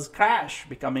characters crash,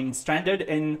 becoming stranded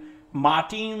in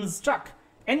Martin's truck.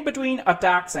 In between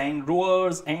attacks and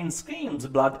roars and screams,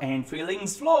 blood and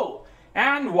feelings flow,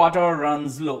 and water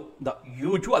runs low. The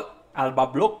usual.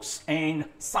 Elba looks and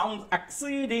sounds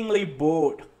exceedingly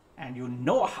bored, and you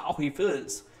know how he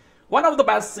feels. One of the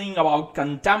best things about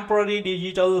contemporary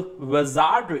digital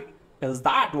wizardry is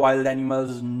that wild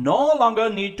animals no longer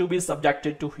need to be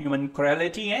subjected to human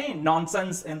cruelty and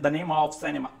nonsense in the name of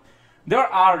cinema.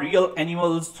 There are real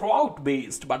animals throughout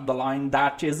Beast, but the line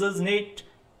that chases Nate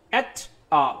et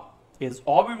al. Is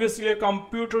obviously a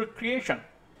computer creation.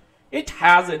 It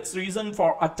has its reason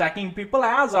for attacking people,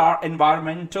 as our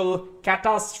environmental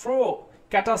catastrophe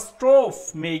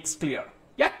makes clear.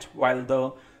 Yet, while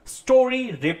the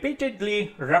story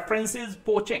repeatedly references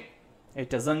poaching,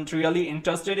 it isn't really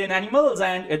interested in animals,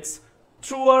 and its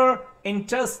truer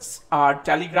interests are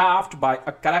telegraphed by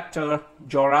a character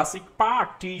Jurassic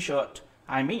Park t-shirt.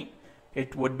 I mean,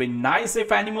 it would be nice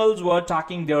if animals were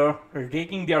taking their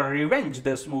revenge.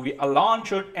 This movie alone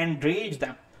should enrage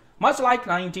them. Much like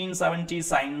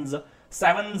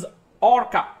 1977's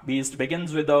Orca, Beast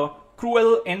begins with a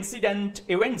cruel incident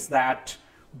events that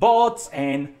births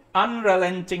an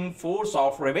unrelenting force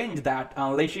of revenge that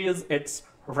unleashes its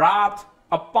wrath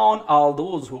upon all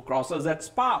those who crosses its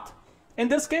path. In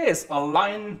this case, a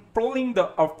lion prowling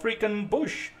the African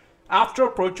bush after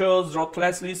poachers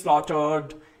ruthlessly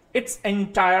slaughtered its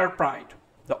entire pride.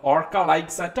 The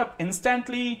orca-like setup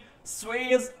instantly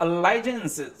sways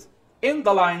allegiances in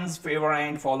the lion's favor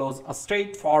and follows a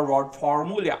straightforward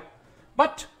formula.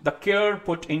 But the care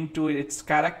put into its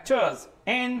characters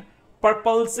and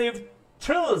propulsive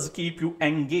thrills keep you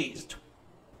engaged.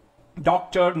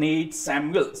 Dr. Nate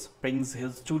Samuels brings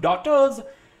his two daughters,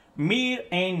 Mir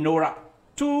and Nora,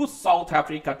 to South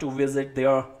Africa to visit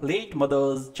their late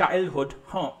mother's childhood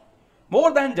home.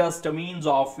 More than just a means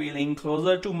of feeling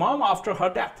closer to mom after her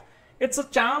death, it's a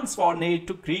chance for Nate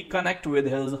to reconnect with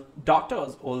his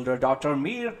daughters. Older daughter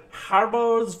Mir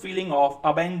harbors feeling of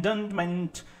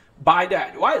abandonment by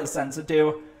dad, while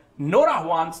sensitive Nora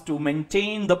wants to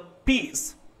maintain the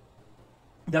peace.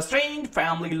 The strange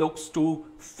family looks to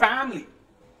family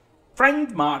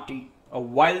friend Marty, a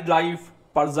wildlife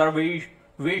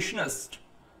preservationist,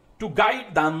 to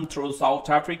guide them through South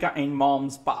Africa in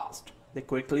mom's past. They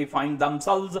quickly find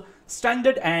themselves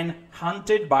stranded and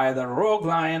hunted by the rogue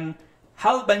lion,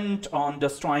 hell-bent on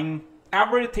destroying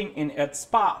everything in its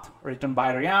path. Written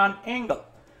by Ryan Engle.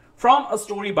 From a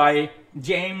story by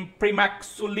Jaime Primak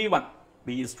Sullivan,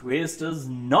 Beast wastes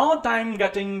no time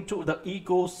getting to the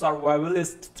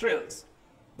eco-survivalist thrills.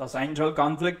 The central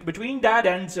conflict between dad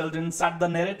and children set the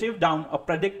narrative down a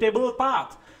predictable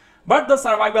path, but the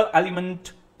survival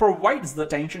element provides the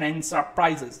tension and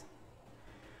surprises.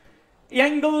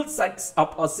 Engle sets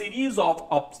up a series of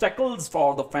obstacles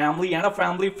for the family and a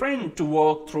family friend to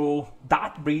work through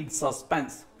that breeds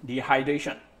suspense,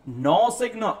 dehydration, no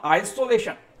signal,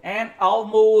 isolation, and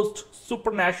almost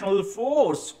supernatural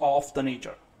force of the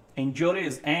nature.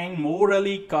 Injuries and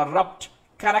morally corrupt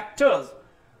characters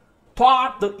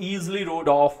thwart the easy road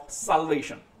of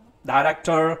salvation.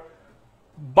 Director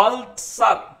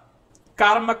Baltasar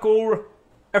Kormákur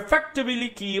effectively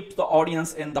keeps the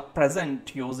audience in the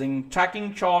present using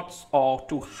tracking shots or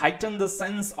to heighten the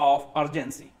sense of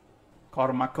urgency.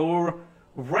 Kormákur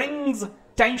wrings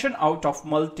tension out of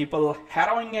multiple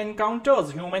harrowing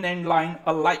encounters, human and lion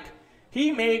alike.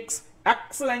 He makes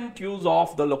excellent use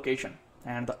of the location,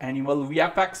 and the animal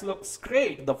VFX looks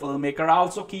great. The filmmaker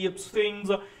also keeps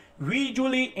things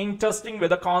visually interesting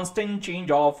with a constant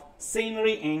change of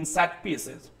scenery and set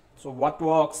pieces. So what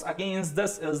works against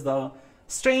this is the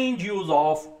strange use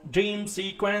of dream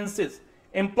sequences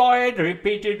employed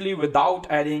repeatedly without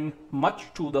adding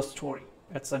much to the story.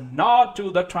 It's a nod to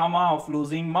the trauma of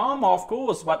losing mom, of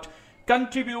course, but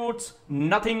contributes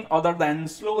nothing other than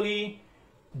slowly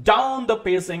down the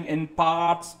pacing in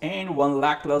parts and one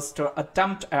lackluster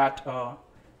attempt at a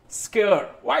scare,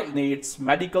 while Nate's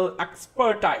medical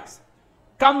expertise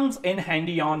comes in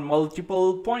handy on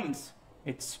multiple points.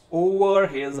 It's over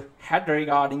his head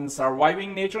regarding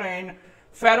surviving nature and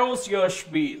ferocious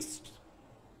beasts.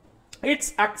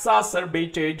 It's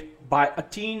exacerbated by a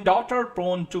teen daughter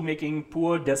prone to making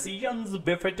poor decisions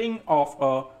befitting of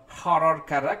a horror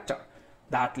character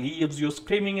that leaves you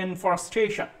screaming in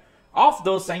frustration. Of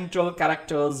the central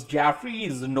characters,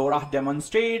 Jeffries, Nora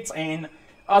demonstrates an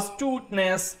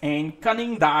astuteness and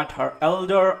cunning that her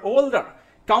older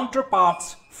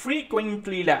counterparts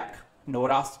frequently lack.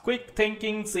 Nora's quick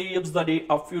thinking saves the day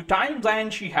a few times,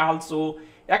 and she also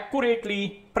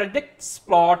accurately predicts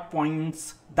plot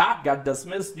points that get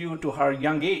dismissed due to her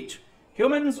young age.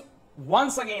 Humans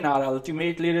once again are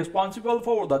ultimately responsible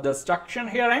for the destruction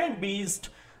here, and Beast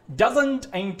doesn't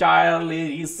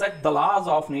entirely reset the laws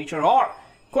of nature or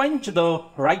quench the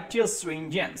righteous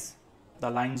vengeance. The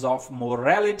lines of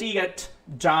morality get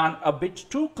drawn a bit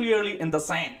too clearly in the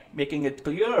sand, making it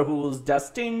clear who's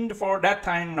destined for death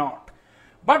and not.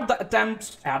 But the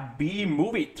attempts at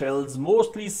B-movie thrills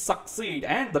mostly succeed,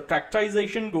 and the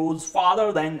characterization goes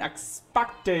farther than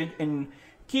expected in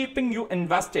keeping you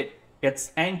invested.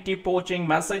 Its anti-poaching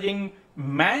messaging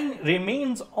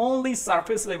remains only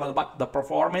surface level, but the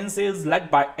performances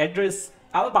led by Idris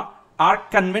Elba are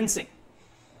convincing.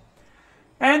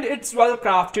 And it's well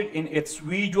crafted in its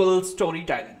visual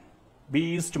storytelling.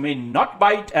 Beast may not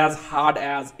bite as hard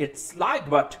as it's like,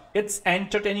 but it's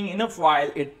entertaining enough while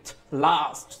it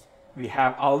lasts. We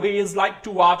have always liked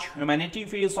to watch humanity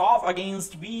face off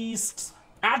against beasts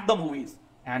at the movies,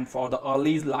 and for the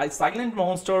early silent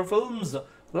monster films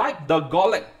like The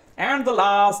Golem and The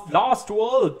Lost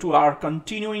World to our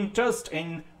continuing interest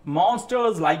in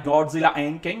monsters like Godzilla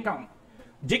and King Kong.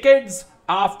 Decades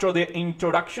after their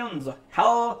introductions,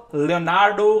 hell,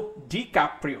 Leonardo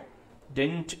DiCaprio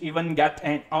didn't even get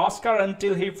an Oscar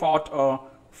until he fought a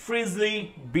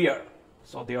grizzly bear.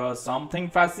 So there's something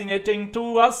fascinating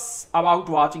to us about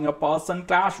watching a person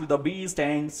clash with a beast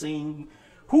and seeing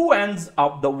who ends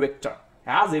up the victor.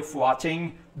 As if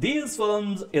watching these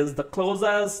films is the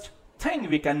closest thing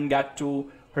we can get to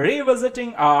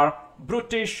revisiting our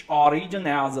brutish origin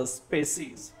as a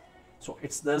species. So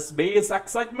it's this base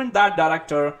excitement that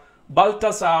director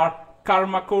Baltasar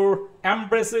Kormákur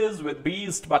embraces with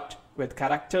Beast, but with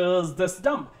characters this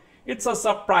dumb. It's a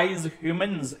surprise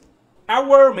humans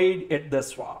ever made it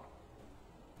this far.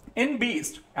 In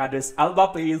Beast, Idris Elba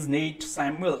plays Nate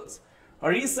Samuels, a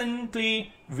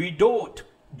recently widowed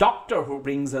doctor who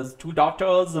brings his two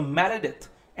daughters Meredith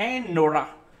and Nora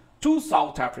to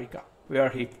South Africa, where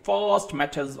he first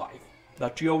met his wife. The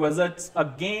trio visits a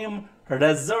game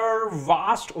reserve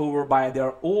watched over by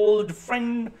their old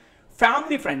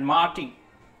family friend Martin,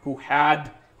 who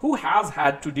has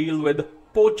had to deal with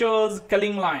poachers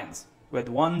killing lions, with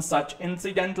one such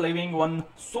incident leaving one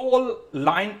sole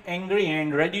lion angry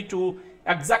and ready to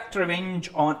exact revenge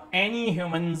on any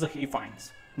humans he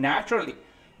finds. Naturally,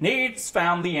 Nate's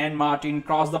family and Martin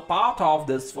cross the path of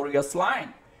this furious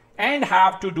lion and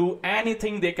have to do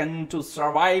anything they can to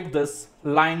survive this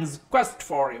lion's quest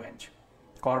for revenge.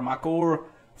 Kormákur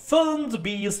films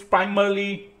Beast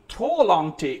primarily through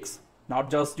long takes, not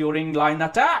just during lion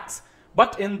attacks,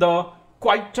 but in the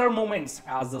quieter moments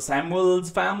as the Samuels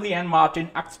family and Martin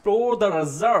explore the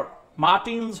reserve,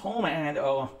 Martin's home and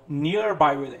a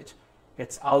nearby village.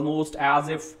 It's almost as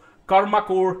if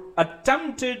Kormákur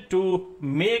attempted to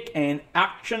make an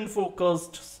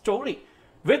action-focused story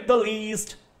with the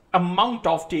least amount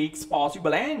of takes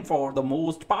possible, and for the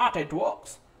most part it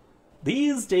works.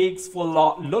 These takes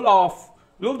lull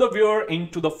the viewer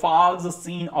into the false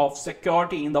scene of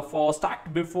security in the first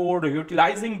act before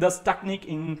utilizing this technique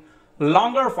in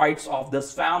longer fights of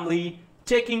this family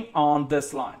taking on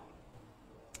this line.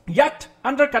 Yet,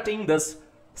 undercutting this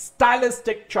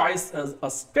stylistic choice is a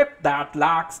script that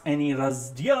lacks any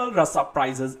real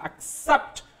surprises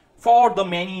except for the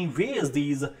many ways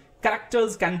these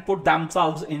characters can put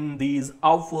themselves in these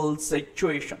awful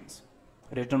situations.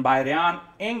 Written by Ryan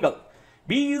Engle,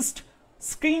 Beast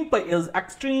screenplay is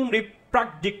extremely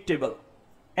predictable,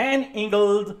 and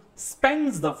Engle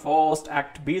spends the first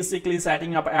act basically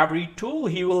setting up every tool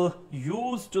he will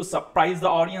use to surprise the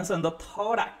audience in the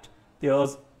third act.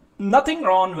 There's nothing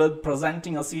wrong with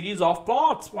presenting a series of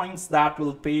plot points that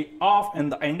will pay off in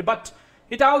the end, but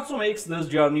it also makes this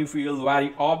journey feel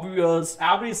very obvious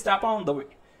every step on the way.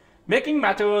 Making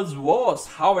matters worse,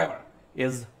 however,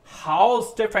 is how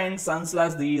stiff and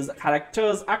senseless these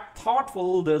characters act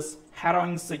thoughtful this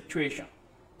harrowing situation.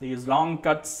 These long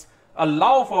cuts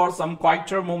allow for some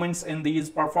quieter moments in these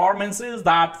performances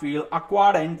that feel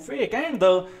awkward and fake, and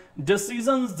the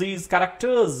decisions these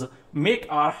characters make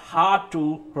are hard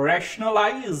to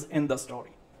rationalize in the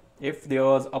story. If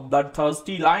there's a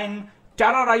bloodthirsty lion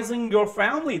terrorizing your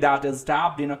family that is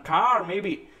stabbed in a car,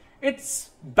 maybe it's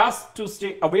best to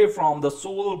stay away from the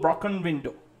soul-broken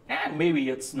window. And maybe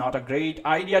it's not a great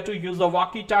idea to use a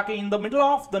walkie-talkie in the middle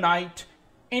of the night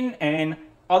in an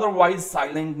otherwise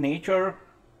silent nature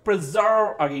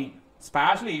preserve again,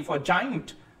 especially if a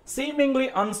giant, seemingly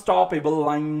unstoppable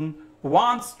lion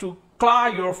wants to claw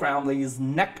your family's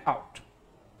neck out.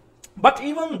 But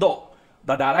even though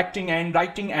the directing and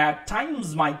writing at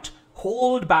times might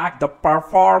hold back the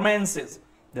performances,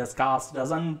 this cast does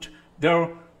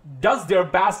their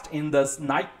best in this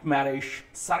nightmarish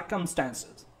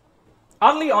circumstances.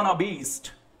 Early on a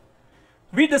Beast,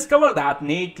 We discover that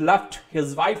Nate left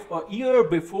his wife a year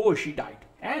before she died,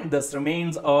 and this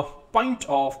remains a point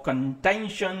of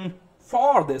contention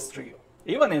for this trio.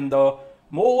 Even in the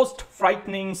most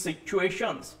frightening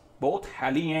situations, both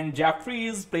Halley and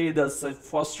Jeffries play this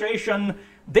frustration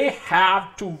they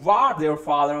have toward their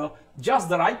father just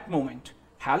the right moment.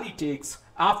 Halley takes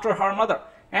after her mother,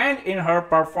 and in her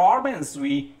performance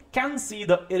we can see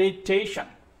the irritation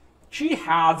she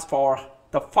has for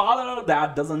the father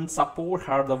that doesn't support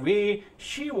her the way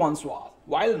she once was,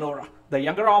 while Nora, the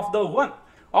younger of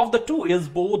the two, is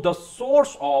both the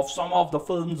source of some of the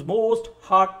film's most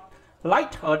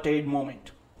light-hearted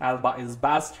moments. Elba is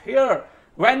best here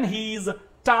when he's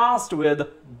tasked with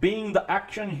being the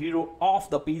action hero of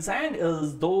the piece, and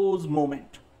is those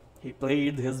moments. He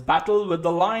played his battle with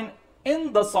the lion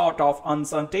in the sort of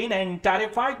uncertain and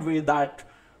terrified way that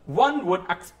one would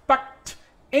expect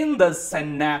in this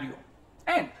scenario.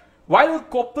 And while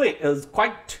Copley is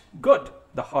quite good,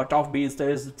 the heart of Beast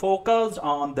is focused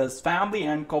on this family,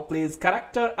 and Copley's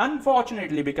character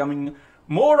unfortunately becoming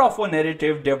more of a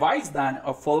narrative device than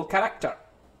a full character.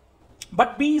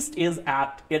 But Beast is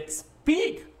at its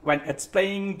peak when it's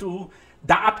playing to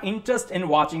that interest in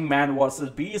watching man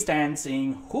versus beast and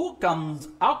seeing who comes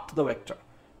out the victor.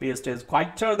 Beast is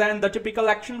quieter than the typical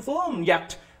action film,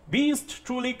 yet Beast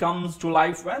truly comes to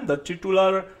life when the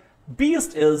titular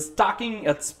Beast is stalking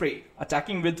its prey,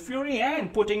 attacking with fury,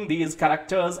 and putting these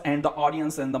characters and the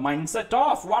audience in the mindset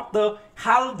of what the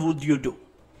hell would you do.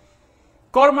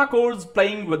 Kormákur's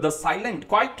playing with the silent,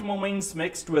 quiet moments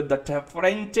mixed with the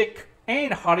frantic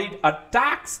and hurried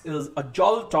attacks is a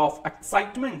jolt of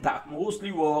excitement that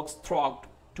mostly works throughout.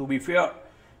 To be fair,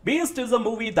 Beast is a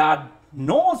movie that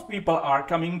knows people are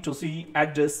coming to see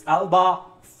Idris Elba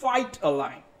fight a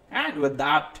lion, and with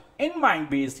that in mind,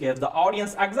 Beast gives the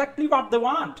audience exactly what they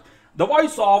want: the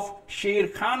voice of Sher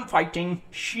Khan fighting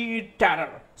sheer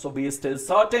terror. So Beast is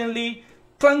certainly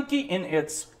clunky in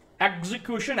its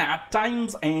execution at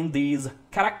times, and these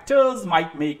characters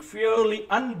might make fairly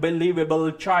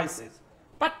unbelievable choices.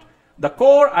 But the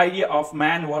core idea of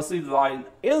man versus lion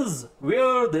is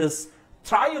where this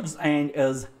thrives and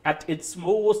is at its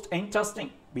most interesting.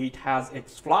 Beat has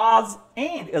its flaws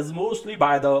and is mostly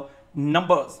by the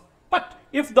numbers. But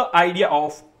if the idea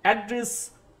of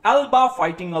Idris Elba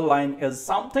fighting a lion is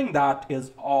something that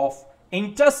is of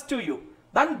interest to you,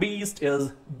 then Beast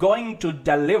is going to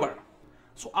deliver.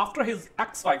 So after his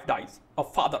ex-wife dies, a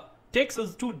father takes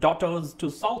his two daughters to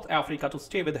South Africa to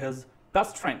stay with his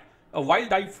best friend, a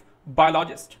wildlife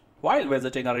biologist. While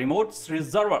visiting a remote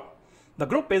reservoir, the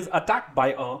group is attacked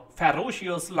by a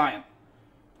ferocious lion,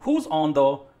 who's on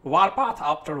the warpath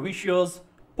after vicious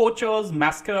poachers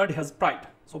massacred his pride.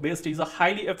 So Beast is a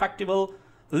highly effective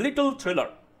little thriller.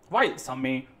 While some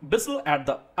may bristle at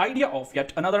the idea of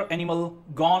yet another animal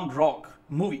gone rogue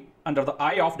movie under the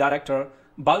eye of director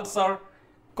Baltasar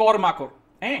Kormákur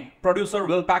and producer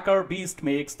Will Packer, Beast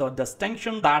makes the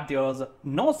distinction that there's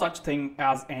no such thing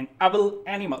as an evil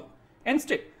animal.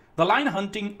 Instead, the lion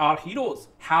hunting our heroes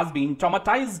has been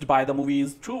traumatized by the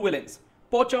movie's true villains,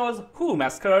 poachers who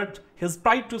massacred his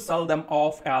pride to sell them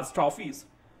off as trophies.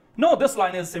 No, this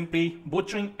lion is simply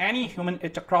butchering any human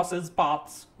it crosses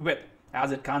paths with,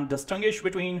 as it can't distinguish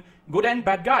between good and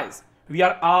bad guys. We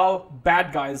are all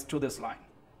bad guys to this lion.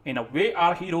 In a way,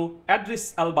 our hero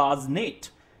Idris Elba's Nate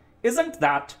isn't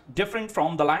that different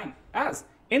from the lion, as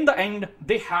in the end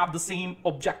they have the same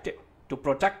objective: to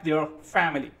protect their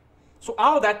family. So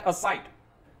all that aside,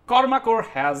 Kormákur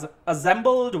has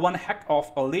assembled one heck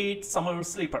of a late summer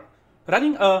sleeper.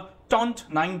 Running a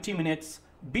taunt 90 minutes,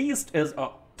 Beast is a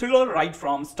thriller right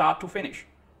from start to finish.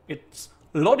 It's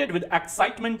loaded with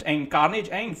excitement and carnage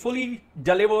and fully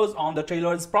delivers on the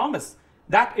trailer's promise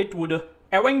that it would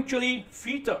eventually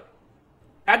feature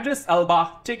Idris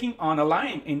Elba taking on a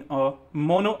lion in a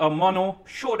mono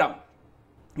showdown.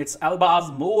 It's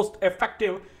Elba's most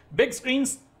effective big screen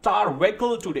star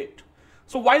vehicle to date.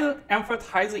 So while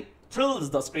emphasizing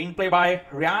thrills, the screenplay by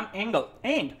Ryan Engle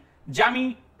and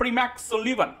Jaime Primak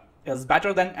Sullivan is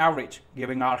better than average,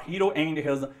 giving our hero and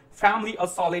his family a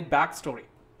solid backstory.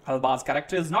 Elba's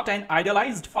character is not an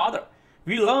idealized father.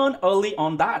 We learn early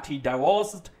on that he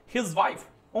divorced his wife,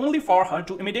 only for her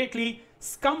to immediately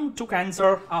succumb to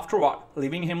cancer afterward,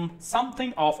 leaving him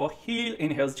something of a heel in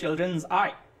his children's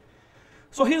eye.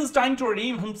 So he is trying to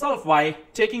redeem himself by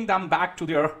taking them back to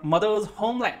their mother's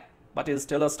homeland, but is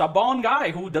still a stubborn guy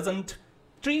who doesn't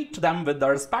treat them with the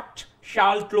respect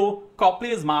Sharlto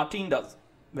Copley's Martin does,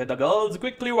 with the girls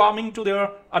quickly warming to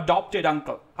their adopted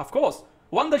uncle. Of course,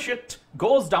 when the shit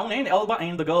goes down and Elba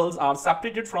and the girls are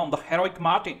separated from the heroic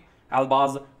Martin,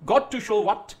 Elba's got to show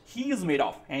what he is made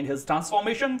of, and his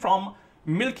transformation from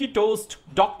milky toast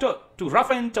doctor to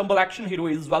rough and tumble action hero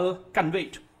is well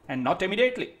conveyed, and not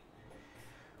immediately.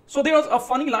 So there's a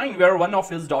funny line where one of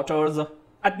his daughters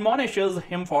admonishes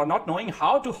him for not knowing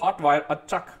how to hotwire a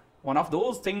truck. One of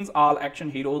those things all action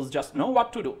heroes just know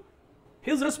what to do.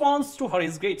 His response to her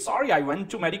is great. Sorry, I went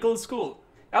to medical school.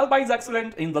 Elba is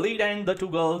excellent in the lead, and the two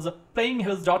girls playing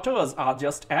his daughters are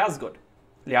just as good.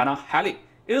 Iyana Halley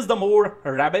is the more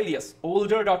rebellious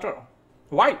older daughter,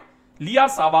 while Leah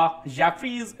Sava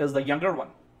Jeffries is the younger one.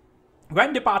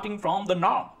 When departing from the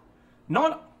norm,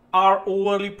 none are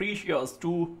overly precious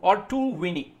or too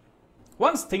winning.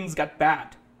 Once things get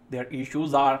bad, their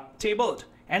issues are tabled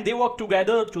and they work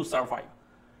together to survive.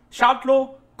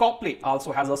 Sharlto Copley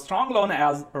also has a strong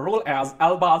role as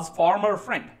Elba's former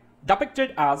friend,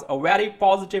 depicted as a very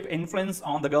positive influence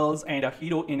on the girls and a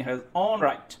hero in his own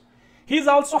right. He is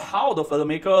also how the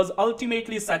filmmakers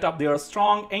ultimately set up their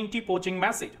strong anti-poaching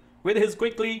message, with his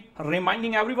quickly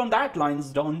reminding everyone that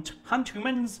lions don't hunt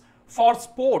humans for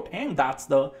sport, and that's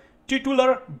the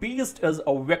titular beast is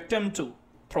a victim too.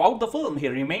 Throughout the film, he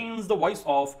remains the voice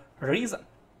of reason,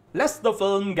 lest the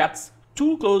film gets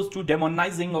too close to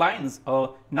demonizing lions, a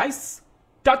nice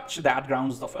touch that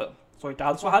grounds the film. So it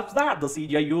also helps that the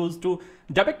CGI used to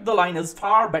depict the lion is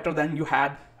far better than you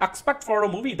had expect for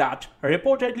a movie that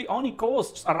reportedly only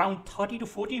costs around 30 to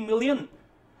 40 million.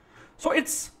 So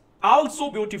it's also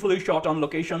beautifully shot on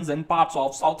locations in parts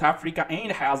of South Africa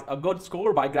and has a good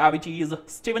score by Gravity's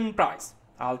Steven Price.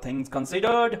 All things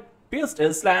considered, Beast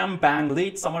is slam bang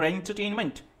late summer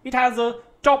entertainment. It has a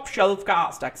top shelf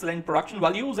cast, excellent production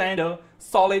values, and a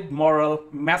solid moral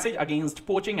message against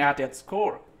poaching at its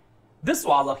core. This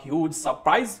was a huge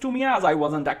surprise to me, as I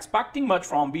wasn't expecting much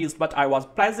from Beast, but I was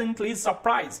pleasantly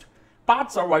surprised.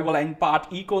 Part survival and part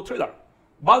eco-thriller.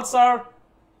 Baltasar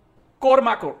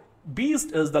Kormákur.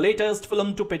 Beast is the latest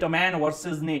film to pit a man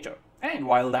versus nature, and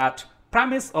while that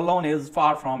premise alone is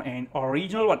far from an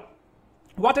original one,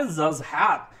 what it does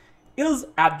have is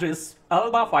Idris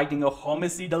Elba fighting a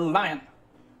homicidal lion,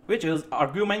 which is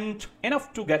argument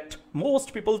enough to get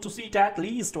most people to see it at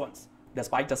least once.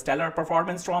 Despite a stellar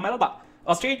performance from Elba,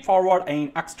 a straightforward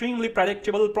and extremely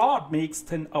predictable plot makes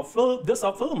this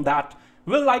a film that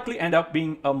will likely end up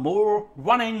being a more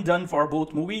one and done for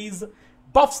both movies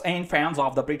buffs and fans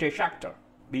of the British actor.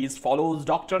 Beast follows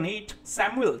Dr. Nate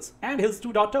Samuels and his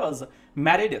two daughters,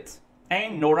 Meredith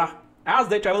and Nora, as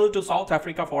they travel to South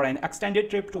Africa for an extended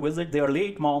trip to visit their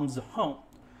late mom's home.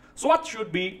 So what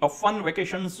should be a fun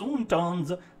vacation soon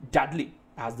turns deadly,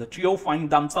 as the trio find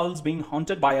themselves being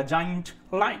haunted by a giant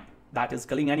lion that is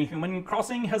killing any human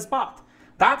crossing his path.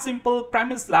 That simple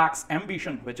premise lacks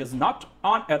ambition, which is not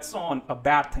on its own a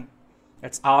bad thing.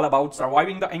 It's all about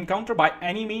surviving the encounter by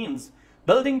any means,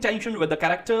 building tension with the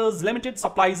characters, limited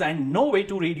supplies, and no way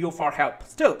to radio for help.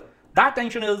 Still, that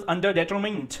tension is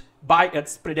underdetermined by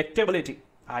its predictability.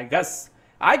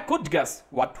 I could guess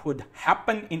what would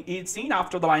happen in each scene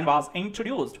after the lion was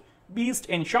introduced. Beast,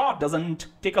 in short, doesn't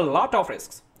take a lot of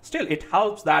risks. Still, it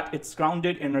helps that it's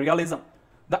grounded in realism.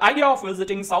 The idea of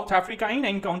visiting South Africa and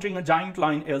encountering a giant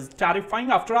lion is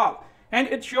terrifying after all, and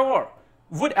it sure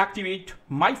would activate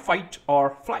my fight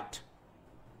or flight.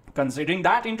 Considering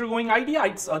that intriguing idea,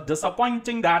 it's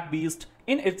disappointing that Beast,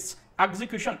 in its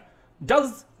execution,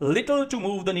 does little to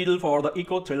move the needle for the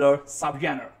eco-thriller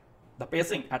subgenre. The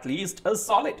pacing, at least, is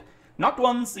solid. Not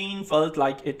one scene felt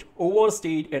like it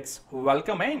overstayed its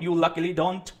welcome, and you luckily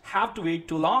don't have to wait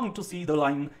too long to see the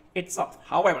line itself.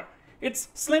 However, its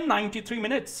slim 93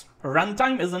 minutes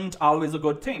runtime isn't always a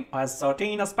good thing, as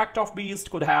certain aspect of Beast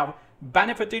could have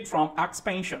benefited from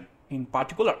expansion. In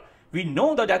particular, we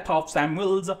know the death of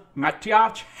Samuel's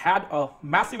matriarch had a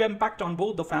massive impact on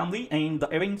both the family and the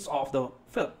events of the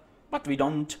film, but we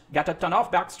don't get a ton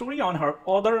of backstory on her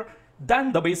other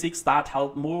than the basics that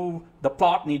help move the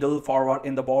plot needle forward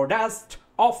in the broadest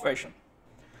of fashion.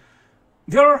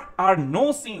 There are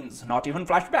no scenes, not even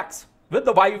flashbacks, with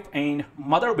the wife and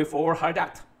mother before her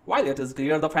death. While it is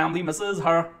clear the family misses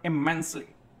her immensely,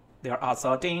 there are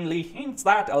certainly hints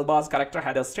that Elba's character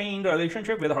had a strained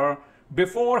relationship with her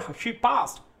before she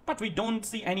passed, but we don't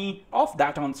see any of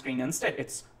that on screen. Instead,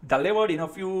 it's delivered in a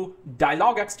few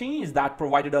dialogue exchanges that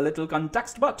provided a little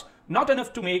context, but not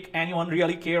enough to make anyone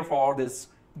really care for this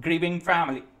grieving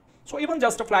family. So even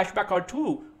just a flashback or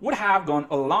two would have gone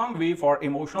a long way for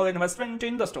emotional investment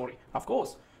in the story. Of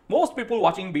course, most people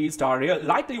watching Beast are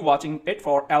likely watching it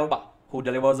for Elba, who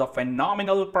delivers a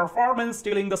phenomenal performance,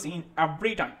 stealing the scene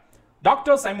every time.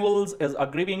 Dr. Samuels is a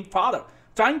grieving father,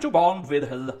 trying to bond with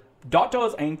his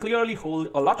daughters and clearly hold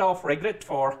a lot of regret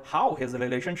for how his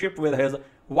relationship with his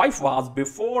wife was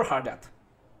before her death.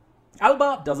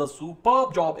 Elba does a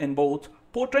superb job in both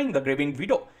portraying the grieving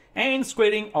widow and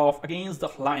squaring off against the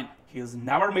lion. He is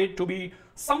never made to be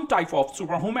some type of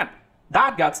superhuman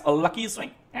that gets a lucky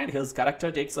swing, and his character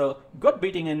takes a good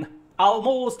beating in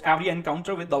almost every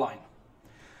encounter with the lion.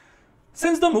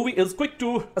 Since the movie is quick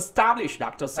to establish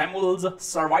Dr. Samuel's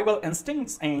survival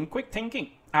instincts and quick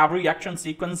thinking, every action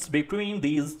sequence between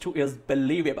these two is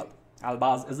believable.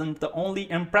 Elba's isn't the only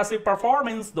impressive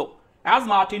performance though, as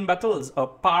Martin battles a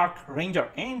park ranger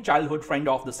and childhood friend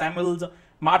of the Samuels,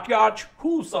 matriarch,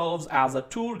 who serves as a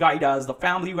tour guide as the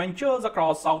family ventures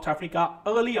across South Africa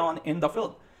early on in the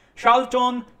film.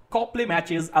 Sharlto Copley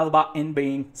matches Elba in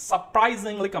being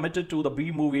surprisingly committed to the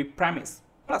B-movie premise.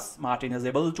 Plus, Martin is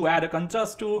able to add a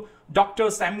contrast to Dr.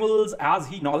 Samuels as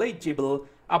he knowledgeable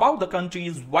about the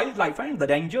country's wildlife and the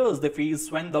dangers they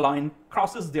face when the lion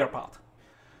crosses their path.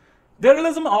 The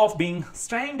realism of being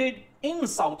stranded in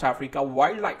South Africa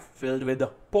wildlife filled with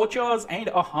poachers and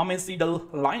a homicidal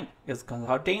lion is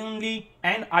certainly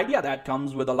an idea that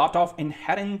comes with a lot of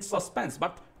inherent suspense,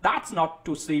 but that's not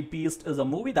to say Beast is a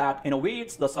movie that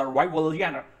innovates the survival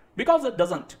genre, because it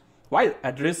doesn't. While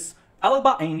Idris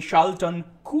Elba and Sharlto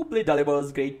Copley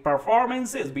delivers great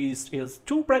performances, Beast is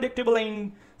too predictable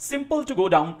and simple to go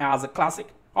down as a classic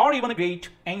or even a great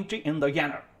entry in the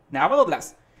genre.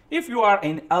 Nevertheless, if you are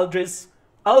an Idris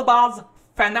Elba's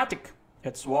fanatic,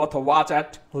 it's worth a watch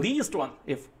at least one,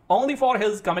 if only for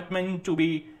his commitment to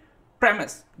be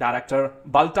premise. Director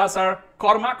Baltasar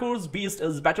Kormákur's Beast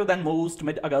is better than most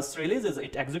mid-August releases.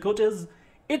 It executes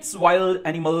its wild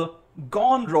animal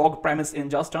gone rogue premise in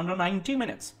just under 90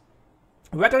 minutes.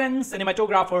 Veteran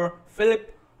cinematographer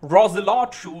Philip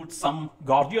Roselot shoots some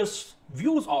gorgeous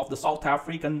views of the South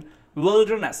African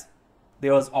wilderness.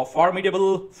 There's a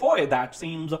formidable foe that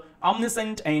seems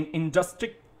omniscient and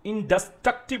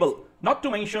indestructible, not to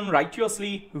mention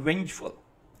righteously vengeful.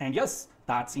 And yes,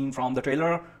 that scene from the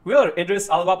trailer where Idris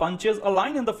Elba punches a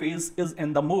lion in the face is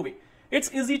in the movie.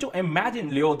 It's easy to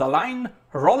imagine Leo the lion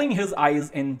rolling his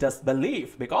eyes in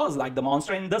disbelief because, like the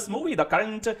monster in this movie, the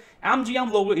current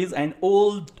MGM logo is an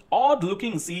old,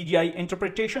 odd-looking CGI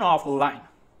interpretation of a lion.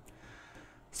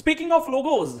 Speaking of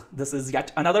logos, this is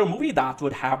yet another movie that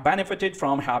would have benefited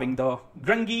from having the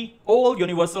grungy, old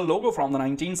Universal logo from the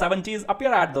 1970s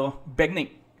appear at the beginning.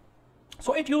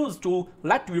 So it used to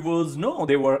let viewers know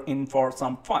they were in for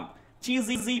some fun,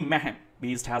 cheesy mayhem.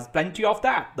 Beast has plenty of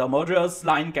that. The murderous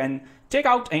lion can take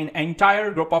out an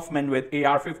entire group of men with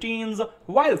AR-15s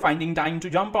while finding time to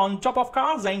jump on top of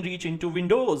cars and reach into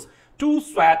windows to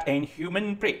swat and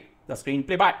human prey. The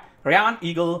screenplay by Ryan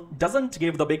Engle doesn't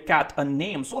give the big cat a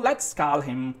name, so let's call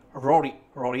him Rory.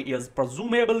 Rory is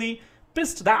presumably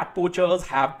pissed that poachers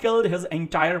have killed his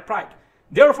entire pride.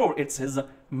 Therefore, it's his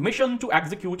mission to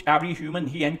execute every human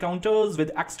he encounters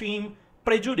with extreme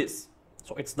prejudice.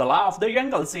 So it's the law of the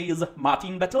jungle, says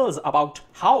Martin battles about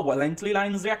how violently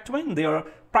lions react when their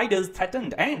pride is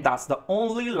threatened, and that's the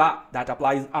only law that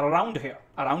applies around here.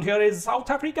 Around here is South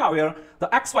Africa, where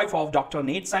the ex-wife of Dr.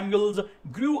 Nate Samuels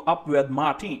grew up with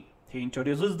Martin. He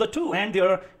introduces the two, and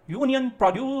their union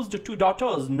produced two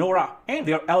daughters, Nora and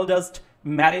their eldest,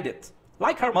 Meredith.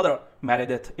 Like her mother,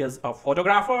 Meredith is a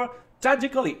photographer.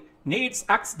 Tragically, Nate's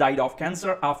ex died of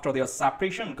cancer after their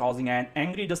separation, causing an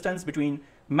angry distance between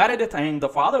Meredith and the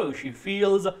father. She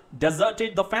feels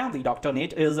deserted the family. Dr.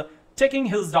 Nate is taking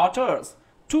his daughters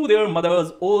to their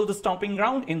mother's old stomping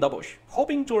ground in the bush,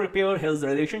 hoping to repair his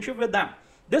relationship with them.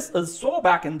 This is so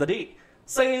back in the day,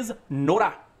 says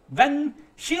Nora, when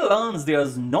she learns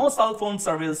there's no cell phone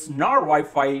service nor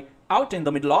Wi-Fi out in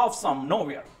the middle of some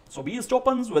nowhere. So Beast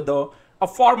opens with the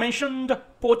aforementioned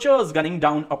poachers gunning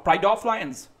down a pride of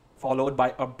lions, followed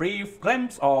by a brief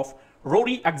glimpse of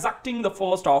Rory exacting the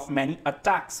first of many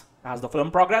attacks. As the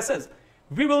film progresses,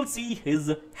 we will see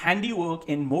his handiwork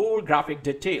in more graphic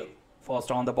detail.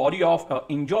 First on the body of an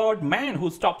injured man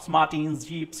who stops Martin's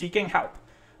jeep seeking help.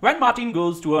 When Martin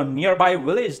goes to a nearby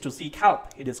village to seek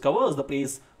help, he discovers the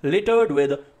place littered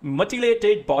with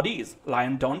mutilated bodies.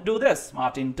 Lion don't do this,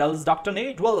 Martin tells Dr.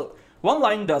 Nate. Well, one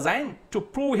lion does, and to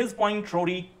prove his point,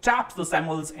 Rory traps the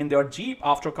Samuels in their jeep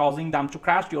after causing them to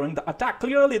crash during the attack.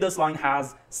 Clearly, this lion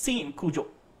has seen Cujo.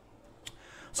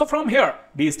 So from here,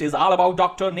 Beast is all about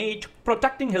Dr. Nate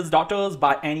protecting his daughters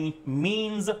by any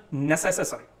means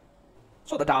necessary.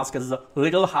 So the task is a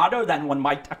little harder than one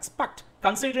might expect,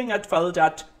 considering it felt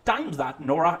at times that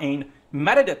Nora and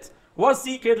Meredith were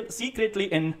secretly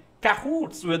in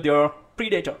cahoots with their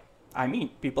predator. I mean,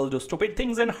 people do stupid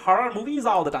things in horror movies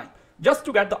all the time, just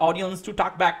to get the audience to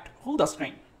talk back to the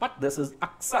screen, but this is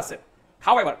excessive.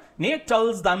 However, Nate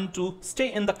tells them to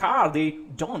stay in the car. They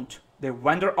don't. They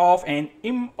wander off in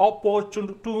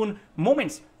inopportune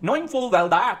moments, knowing full well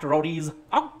that Rory's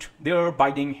out there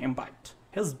biding him bite.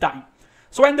 He's dying.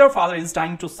 So when their father is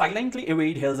trying to silently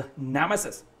evade his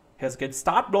nemesis, his kids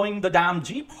start blowing the damn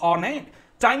Jeep horn and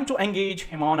trying to engage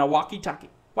him on a walkie-talkie.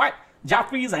 While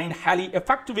Jeffries and Halley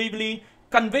effectively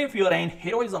convey fear and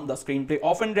heroism, the screenplay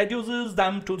often reduces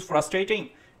them to frustrating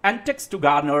antics to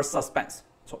garner suspense.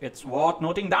 So it's worth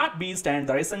noting that Beast and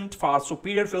the recent far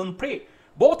superior film Prey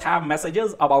both have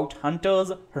messages about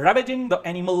hunters ravaging the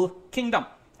animal kingdom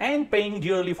and paying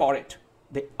dearly for it.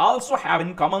 They also have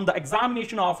in common the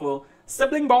examination of a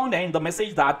sibling bond and the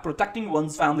message that protecting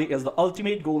one's family is the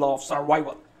ultimate goal of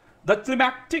survival. The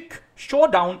climactic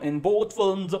showdown in both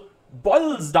films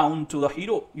boils down to the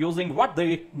hero using what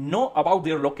they know about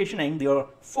their location and their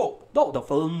foe.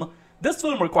 Though this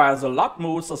film requires a lot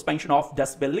more suspension of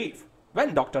disbelief.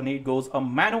 When Dr. Nate goes a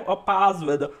mano a pass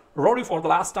with Rory for the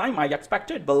last time, I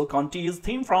expected Bill Conti's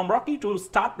theme from Rocky to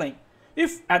start playing.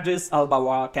 If Idris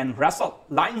Elba can wrestle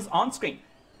lines on screen,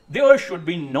 there should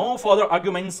be no further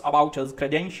arguments about his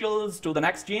credentials to the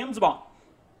next James Bond.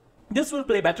 This will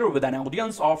play better with an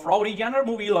audience of Rory genre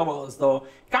movie lovers, the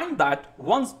kind that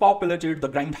once populated the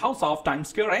grindhouse of Times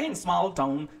Square and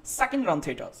small-town second-run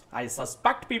theaters. I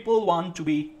suspect people want to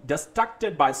be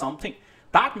distracted by something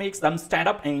that makes them stand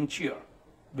up and cheer.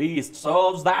 Beast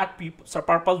serves that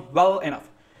purpose well enough.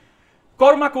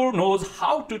 Kormákur knows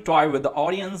how to toy with the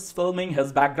audience, filming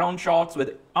his background shots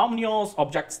with ominous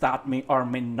objects that may or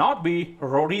may not be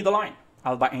Rory the Lion.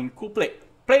 Elba and Copley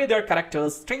play their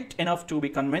characters straight enough to be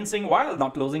convincing while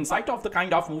not losing sight of the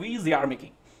kind of movies they are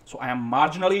making. So I am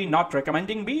marginally not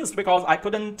recommending Beast because I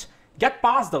couldn't get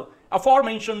past the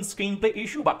aforementioned screenplay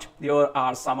issue, but there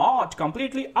are some odd,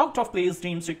 completely out of place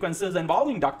dream sequences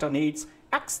involving Dr. Nate's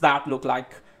ex that look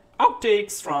like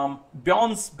outtakes from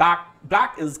Beyond's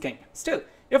Black is King. Still,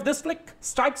 if this flick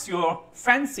strikes your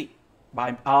fancy,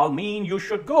 by all means you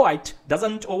should go. It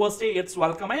doesn't overstay its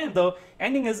welcome and the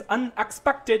ending is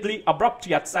unexpectedly abrupt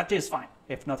yet satisfying.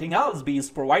 If nothing else,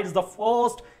 Beast provides the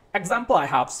first example I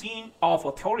have seen of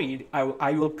a theory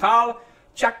I will call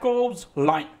Chekhov's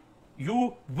line.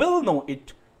 You will know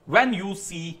it when you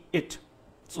see it.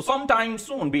 So sometime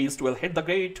soon Beast will hit the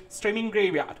great streaming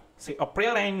graveyard. Say a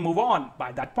prayer and move on.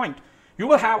 By that point, you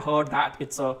will have heard that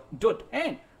it's a dud,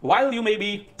 and while you may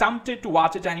be tempted to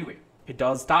watch it anyway, it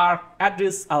does star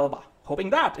Idris Elba.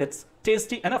 Hoping that it's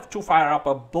tasty enough to fire up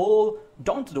a bowl,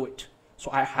 don't do it.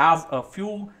 So I have a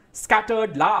few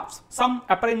scattered laughs, some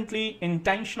apparently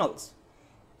intentionals.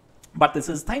 But this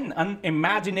is thin,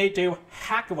 unimaginative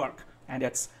hack work, and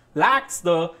it lacks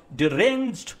the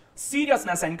deranged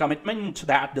seriousness and commitment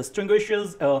that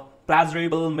distinguishes a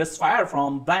pleasurable misfire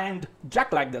from bland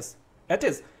jack like this. It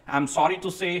is, I'm sorry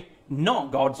to say, no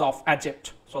Gods of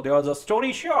Egypt. So there's a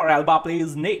story sure. Elba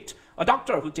plays Nate, a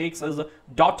doctor who takes his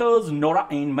daughters Nora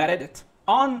and Meredith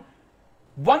on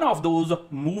one of those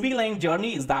movie-length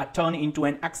journeys that turn into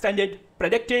an extended,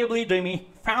 predictably dreamy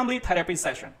family therapy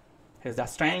session. His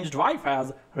estranged wife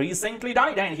has recently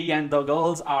died and he and the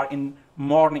girls are in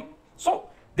mourning. So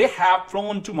they have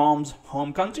flown to mom's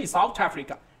home country, South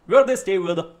Africa, where they stay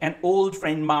with an old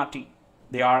friend Martin.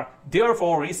 They are there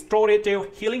for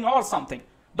restorative healing or something.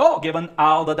 Though given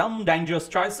all the dumb, dangerous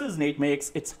choices Nate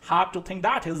makes, it's hard to think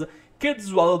that his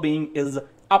kids' well-being is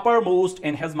uppermost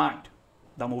in his mind.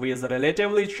 The movie is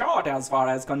relatively short as far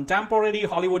as contemporary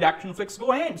Hollywood action flicks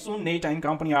go, and soon Nate and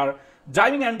company are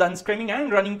driving and then screaming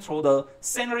and running through the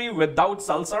scenery without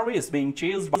cell service, being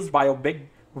chased by a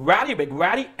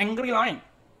very angry lion.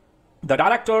 The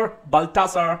director,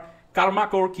 Baltasar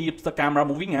Kormákur, keeps the camera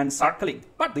moving and circling,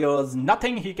 but there's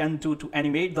nothing he can do to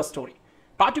animate the story,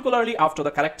 particularly after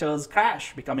the characters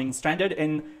crash, becoming stranded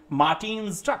in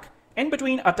Martin's truck. In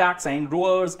between attacks and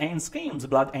roars and screams,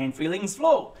 blood and feelings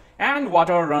flow, and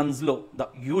water runs low. The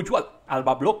usual.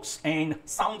 Elba looks and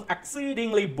sounds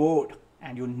exceedingly bored,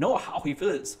 and you know how he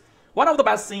feels. One of the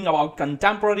best things about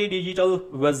contemporary digital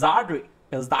wizardry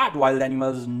is that wild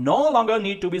animals no longer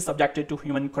need to be subjected to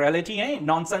human cruelty and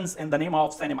nonsense in the name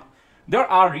of cinema. There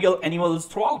are real animals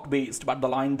throughout Beast, but the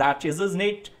line that chases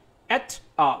Nate et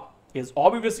al. Is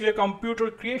obviously a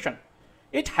computer creation.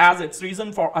 It has its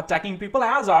reason for attacking people,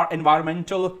 as our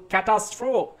environmental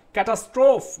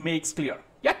catastrophe makes clear.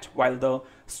 Yet, while the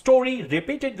story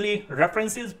repeatedly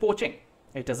references poaching,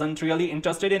 it isn't really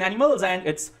interested in animals, and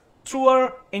its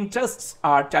truer interests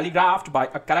are telegraphed by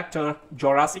a character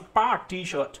Jurassic Park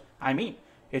t-shirt. I mean,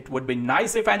 it would be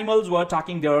nice if animals were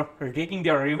taking their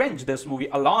revenge. This movie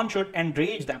alone should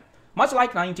enrage them. Much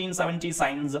like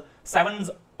 1977's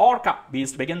Orca,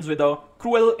 Beast begins with a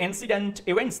cruel incident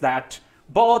events that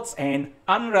births an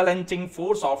unrelenting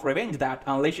force of revenge that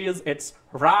unleashes its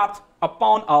wrath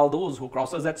upon all those who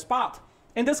crosses its path.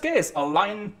 In this case, a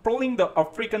lion prowling the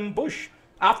African bush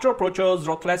after poachers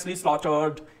ruthlessly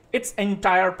slaughtered its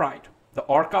entire pride. The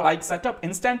orca-like setup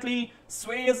instantly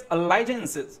sways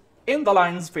allegiances in the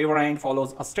lion's favor and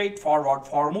follows a straightforward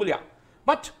formula.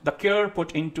 But the care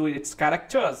put into its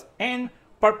characters and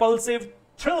propulsive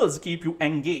thrills keep you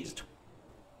engaged.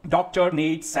 Dr.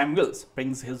 Nate Samuels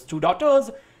brings his two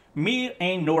daughters, Mir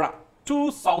and Nora,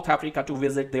 to South Africa to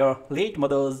visit their late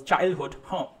mother's childhood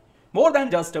home. More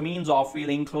than just a means of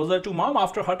feeling closer to mom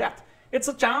after her death, it's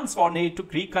a chance for Nate to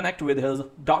reconnect with his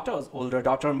daughters. Older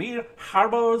daughter Mir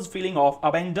harbors feeling of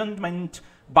abandonment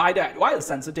by dad, while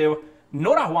sensitive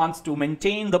Nora wants to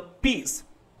maintain the peace.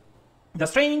 The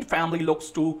strange family looks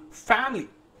to family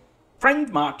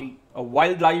friend Marty, a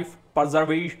wildlife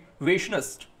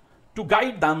preservationist, to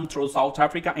guide them through South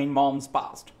Africa and mom's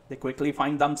past. They quickly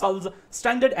find themselves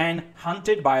stranded and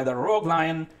hunted by the rogue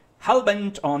lion,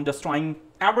 hell-bent on destroying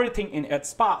everything in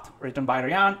its path. Written by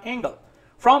Ryan Engle.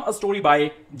 From a story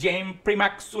by Jaime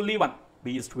Primak Sullivan,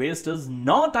 Beast wastes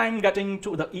no time getting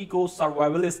to the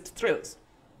eco-survivalist thrills.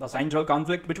 The central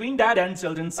conflict between dad and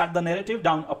children set the narrative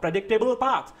down a predictable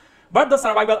path, but the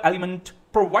survival element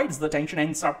provides the tension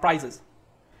and surprises.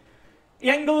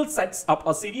 Engle sets up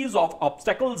a series of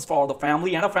obstacles for the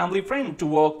family and a family friend to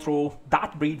work through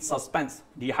that breeds suspense,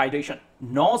 dehydration,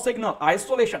 no signal,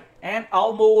 isolation, and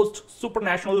almost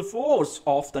supernatural force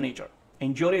of the nature.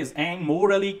 Injuries and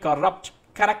morally corrupt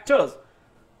characters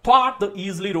thwart the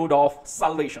easy road of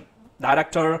salvation.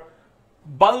 Director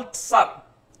Baltasar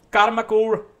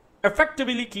Kormákur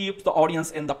effectively keeps the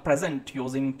audience in the present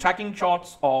using tracking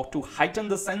shots to heighten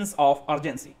the sense of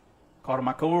urgency.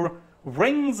 Kormákur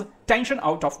wrings tension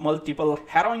out of multiple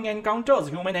harrowing encounters,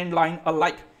 human and lion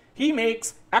alike. He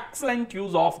makes excellent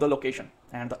use of the location,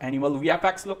 and the animal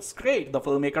VFX looks great. The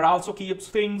filmmaker also keeps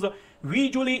things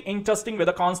visually interesting with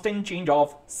a constant change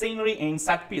of scenery and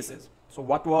set pieces. So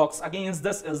what works against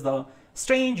this is the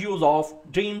strange use of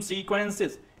dream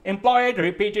sequences employed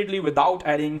repeatedly without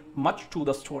adding much to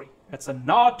the story. It's a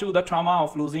nod to the trauma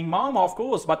of losing mom, of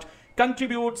course, but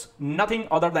contributes nothing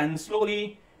other than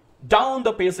slowly down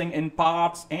the pacing in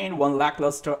parts and one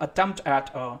lackluster attempt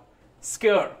at a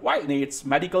scare, while Nate's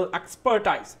medical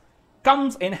expertise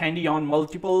comes in handy on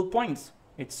multiple points.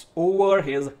 It's over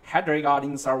his head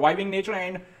regarding surviving nature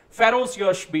and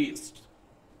ferocious beasts.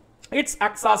 It's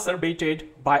exacerbated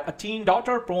by a teen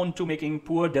daughter prone to making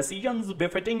poor decisions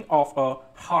befitting of a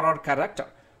horror character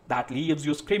that leaves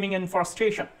you screaming in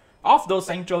frustration. Of those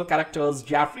central characters,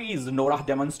 Jeffries, Nora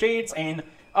demonstrates an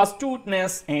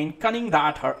astuteness and cunning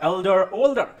that her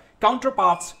older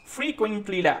counterparts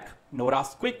frequently lack.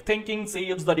 Nora's quick thinking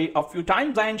saves the day a few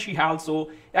times, and she also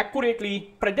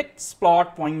accurately predicts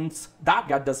plot points that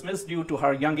get dismissed due to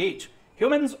her young age.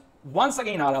 Humans once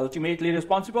again are ultimately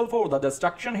responsible for the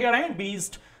destruction here, and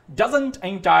Beast doesn't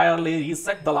entirely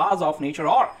reset the laws of nature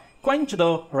or quench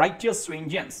the righteous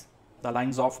vengeance. The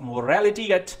lines of morality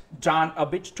get drawn a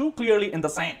bit too clearly in the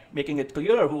sand, making it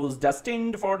clear who's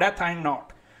destined for death and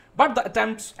not. But the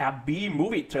attempts at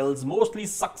B-movie thrills mostly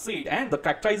succeed, and the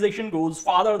characterization goes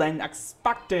farther than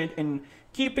expected in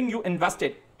keeping you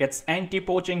invested. Its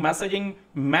anti-poaching messaging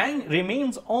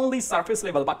remains only surface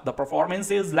level, but the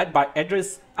performances led by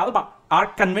Idris Elba are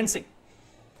convincing.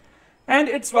 And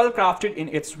it's well crafted in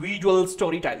its visual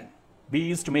storytelling.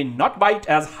 Beast may not bite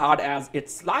as hard as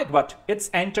it's like, but it's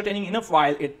entertaining enough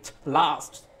while it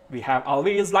lasts. We have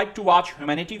always liked to watch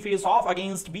humanity face off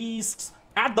against beasts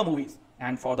at the movies,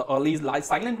 and for the early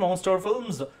silent monster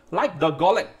films like The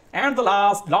Golem and The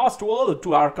Lost World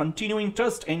to our continuing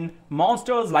interest in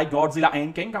monsters like Godzilla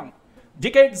and King Kong.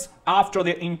 Decades after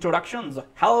their introductions,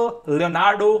 hell,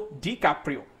 Leonardo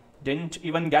DiCaprio didn't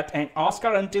even get an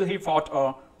Oscar until he fought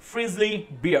a grizzly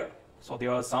bear. So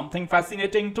there's something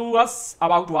fascinating to us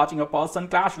about watching a person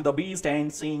clash with a beast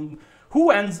and seeing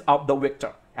who ends up the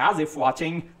victor, as if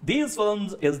watching these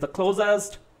films is the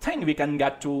closest thing we can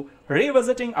get to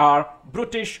revisiting our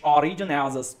brutish origin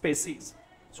as a species.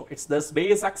 So it's this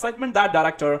base excitement that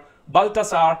director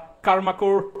Baltasar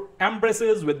Kormákur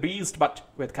embraces with Beast, but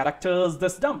with characters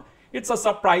this dumb. It's a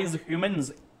surprise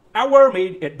humans ever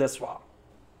made it this far.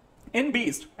 In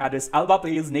Beast, Idris Elba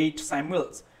plays Nate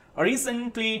Samuels, a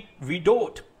recently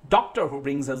widowed doctor who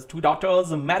brings his two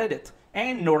daughters Meredith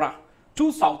and Nora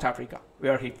to South Africa,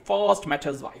 where he first met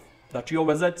his wife. The trio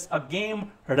visits a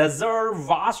game reserve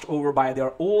watched over by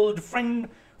their old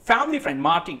family friend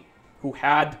Martin, who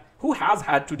has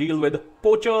had to deal with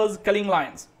poachers killing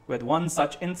lions. with one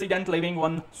such incident leaving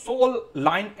one sole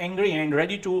lion angry and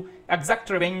ready to exact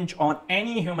revenge on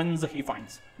any humans he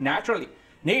finds. Naturally,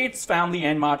 Nate's family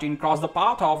and Martin cross the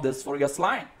path of this furious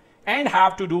lion and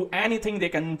have to do anything they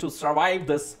can to survive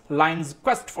this lion's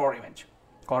quest for revenge.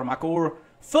 Kormákur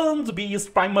films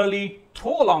Beast primarily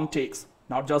through long takes,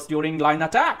 not just during lion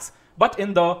attacks, but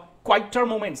in the quieter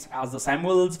moments as the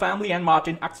Samuels family and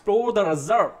Martin explore the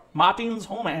reserve, Martin's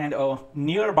home and a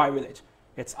nearby village.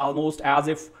 It's almost as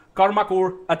if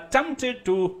Kormákur attempted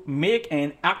to make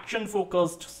an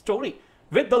action-focused story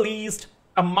with the least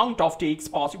amount of takes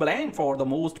possible, and for the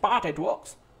most part it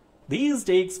works. These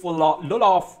takes lull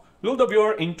the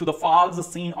viewer into the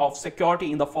false scene of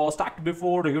security in the first act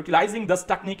before utilizing this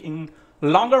technique in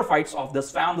longer fights of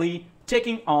this family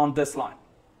taking on this line.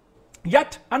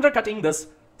 Yet, undercutting this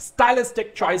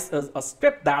stylistic choice is a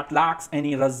script that lacks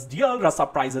any real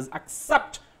surprises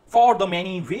except for the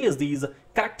many ways these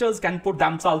characters can put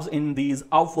themselves in these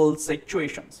awful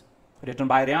situations. Written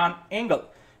by Ryan Engle,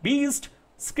 Beast's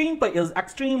screenplay is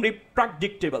extremely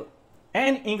predictable,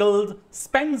 and Engle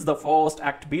spends the first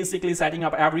act basically setting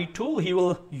up every tool he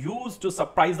will use to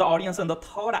surprise the audience in the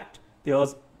third act.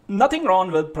 There's nothing wrong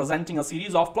with presenting a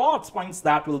series of plot points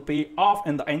that will pay off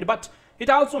in the end, but it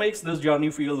also makes this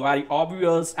journey feel very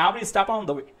obvious every step on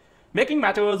the way. Making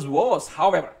matters worse,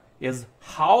 however, is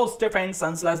how stiff and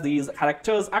senseless these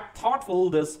characters act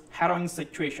thoughtful this harrowing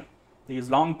situation.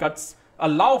 These long cuts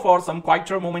allow for some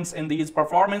quieter moments in these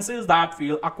performances that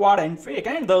feel awkward and fake,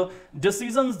 and the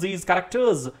decisions these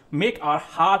characters make are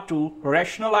hard to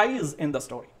rationalize in the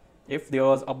story. If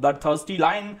there's a bloodthirsty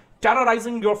lion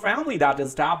terrorizing your family that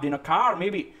is trapped in a car,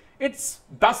 maybe it's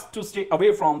best to stay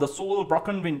away from the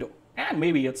soul-broken window. And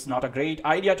maybe it's not a great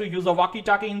idea to use a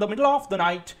walkie-talkie in the middle of the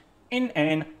night in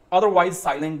an otherwise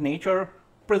silent nature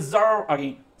preserve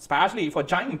again, especially if a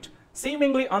giant,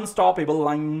 seemingly unstoppable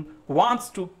lion wants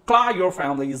to claw your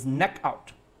family's neck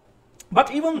out.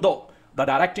 But even though the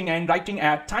directing and writing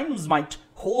at times might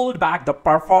hold back the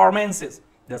performances,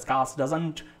 this cast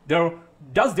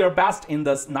does their best in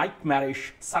this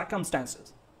nightmarish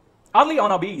circumstances. Early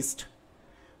on a Beast,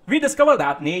 we discover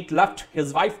that Nate left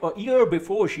his wife a year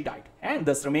before she died, and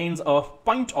this remains a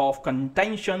point of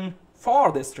contention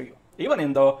for this trio. Even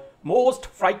in the most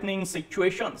frightening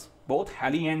situations, both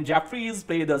Halley and Jeffries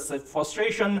play this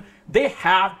frustration they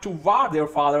have toward their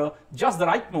father just the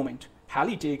right moment.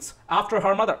 Halley takes after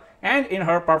her mother, and in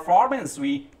her performance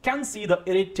we can see the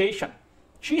irritation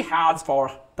she has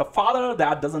for the father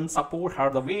that doesn't support her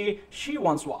the way she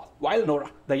once was, while Nora,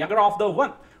 the younger of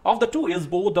the two, is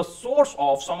both the source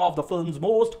of some of the film's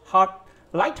most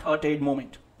light-hearted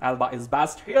moments. Elba is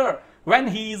best here when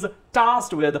he's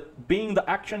tasked with being the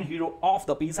action hero of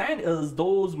the piece, and is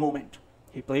those moments.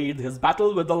 He played his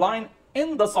battle with the lion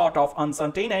in the sort of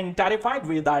uncertain and terrified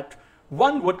way that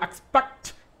one would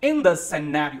expect in this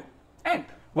scenario. And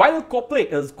while Copley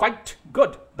is quite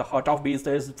good, the heart of Beast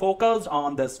is focused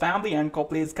on this family, and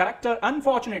Copley's character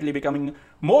unfortunately becoming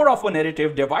more of a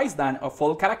narrative device than a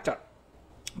full character.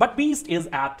 But Beast is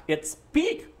at its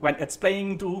peak when it's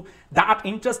playing to that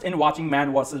interest in watching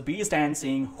Man vs. Beast and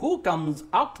seeing who comes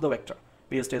out the victor.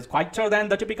 Beast is quieter than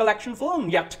the typical action film,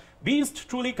 yet Beast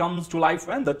truly comes to life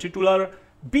when the titular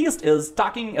Beast is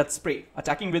stalking its prey,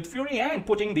 attacking with fury and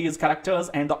putting these characters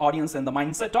and the audience in the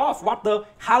mindset of what the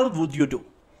hell would you do.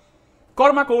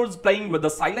 Kormákur's playing with the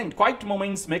silent, quiet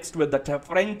moments mixed with the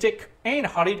frantic and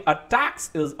hurried attacks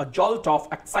is a jolt of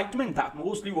excitement that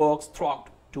mostly works throughout.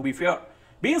 To be fair,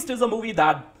 Beast is a movie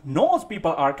that knows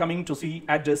people are coming to see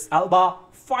Idris Elba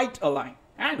fight a lion.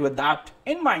 And with that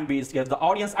in mind, Beast gives the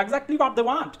audience exactly what they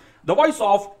want. The voice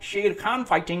of Sher Khan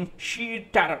fighting sheer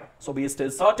terror. So Beast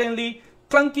is certainly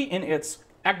clunky in its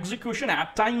execution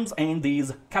at times, and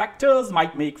these characters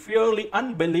might make fairly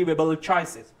unbelievable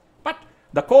choices. But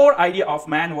the core idea of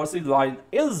Man vs. Lion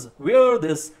is where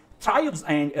this thrives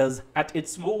and is at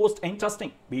its most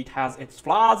interesting. Beat has its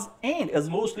flaws and is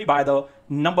mostly by the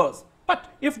numbers. But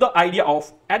if the idea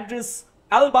of Idris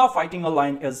Elba fighting a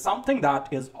lion is something that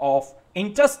is of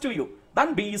interest to you,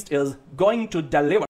 then Beast is going to deliver.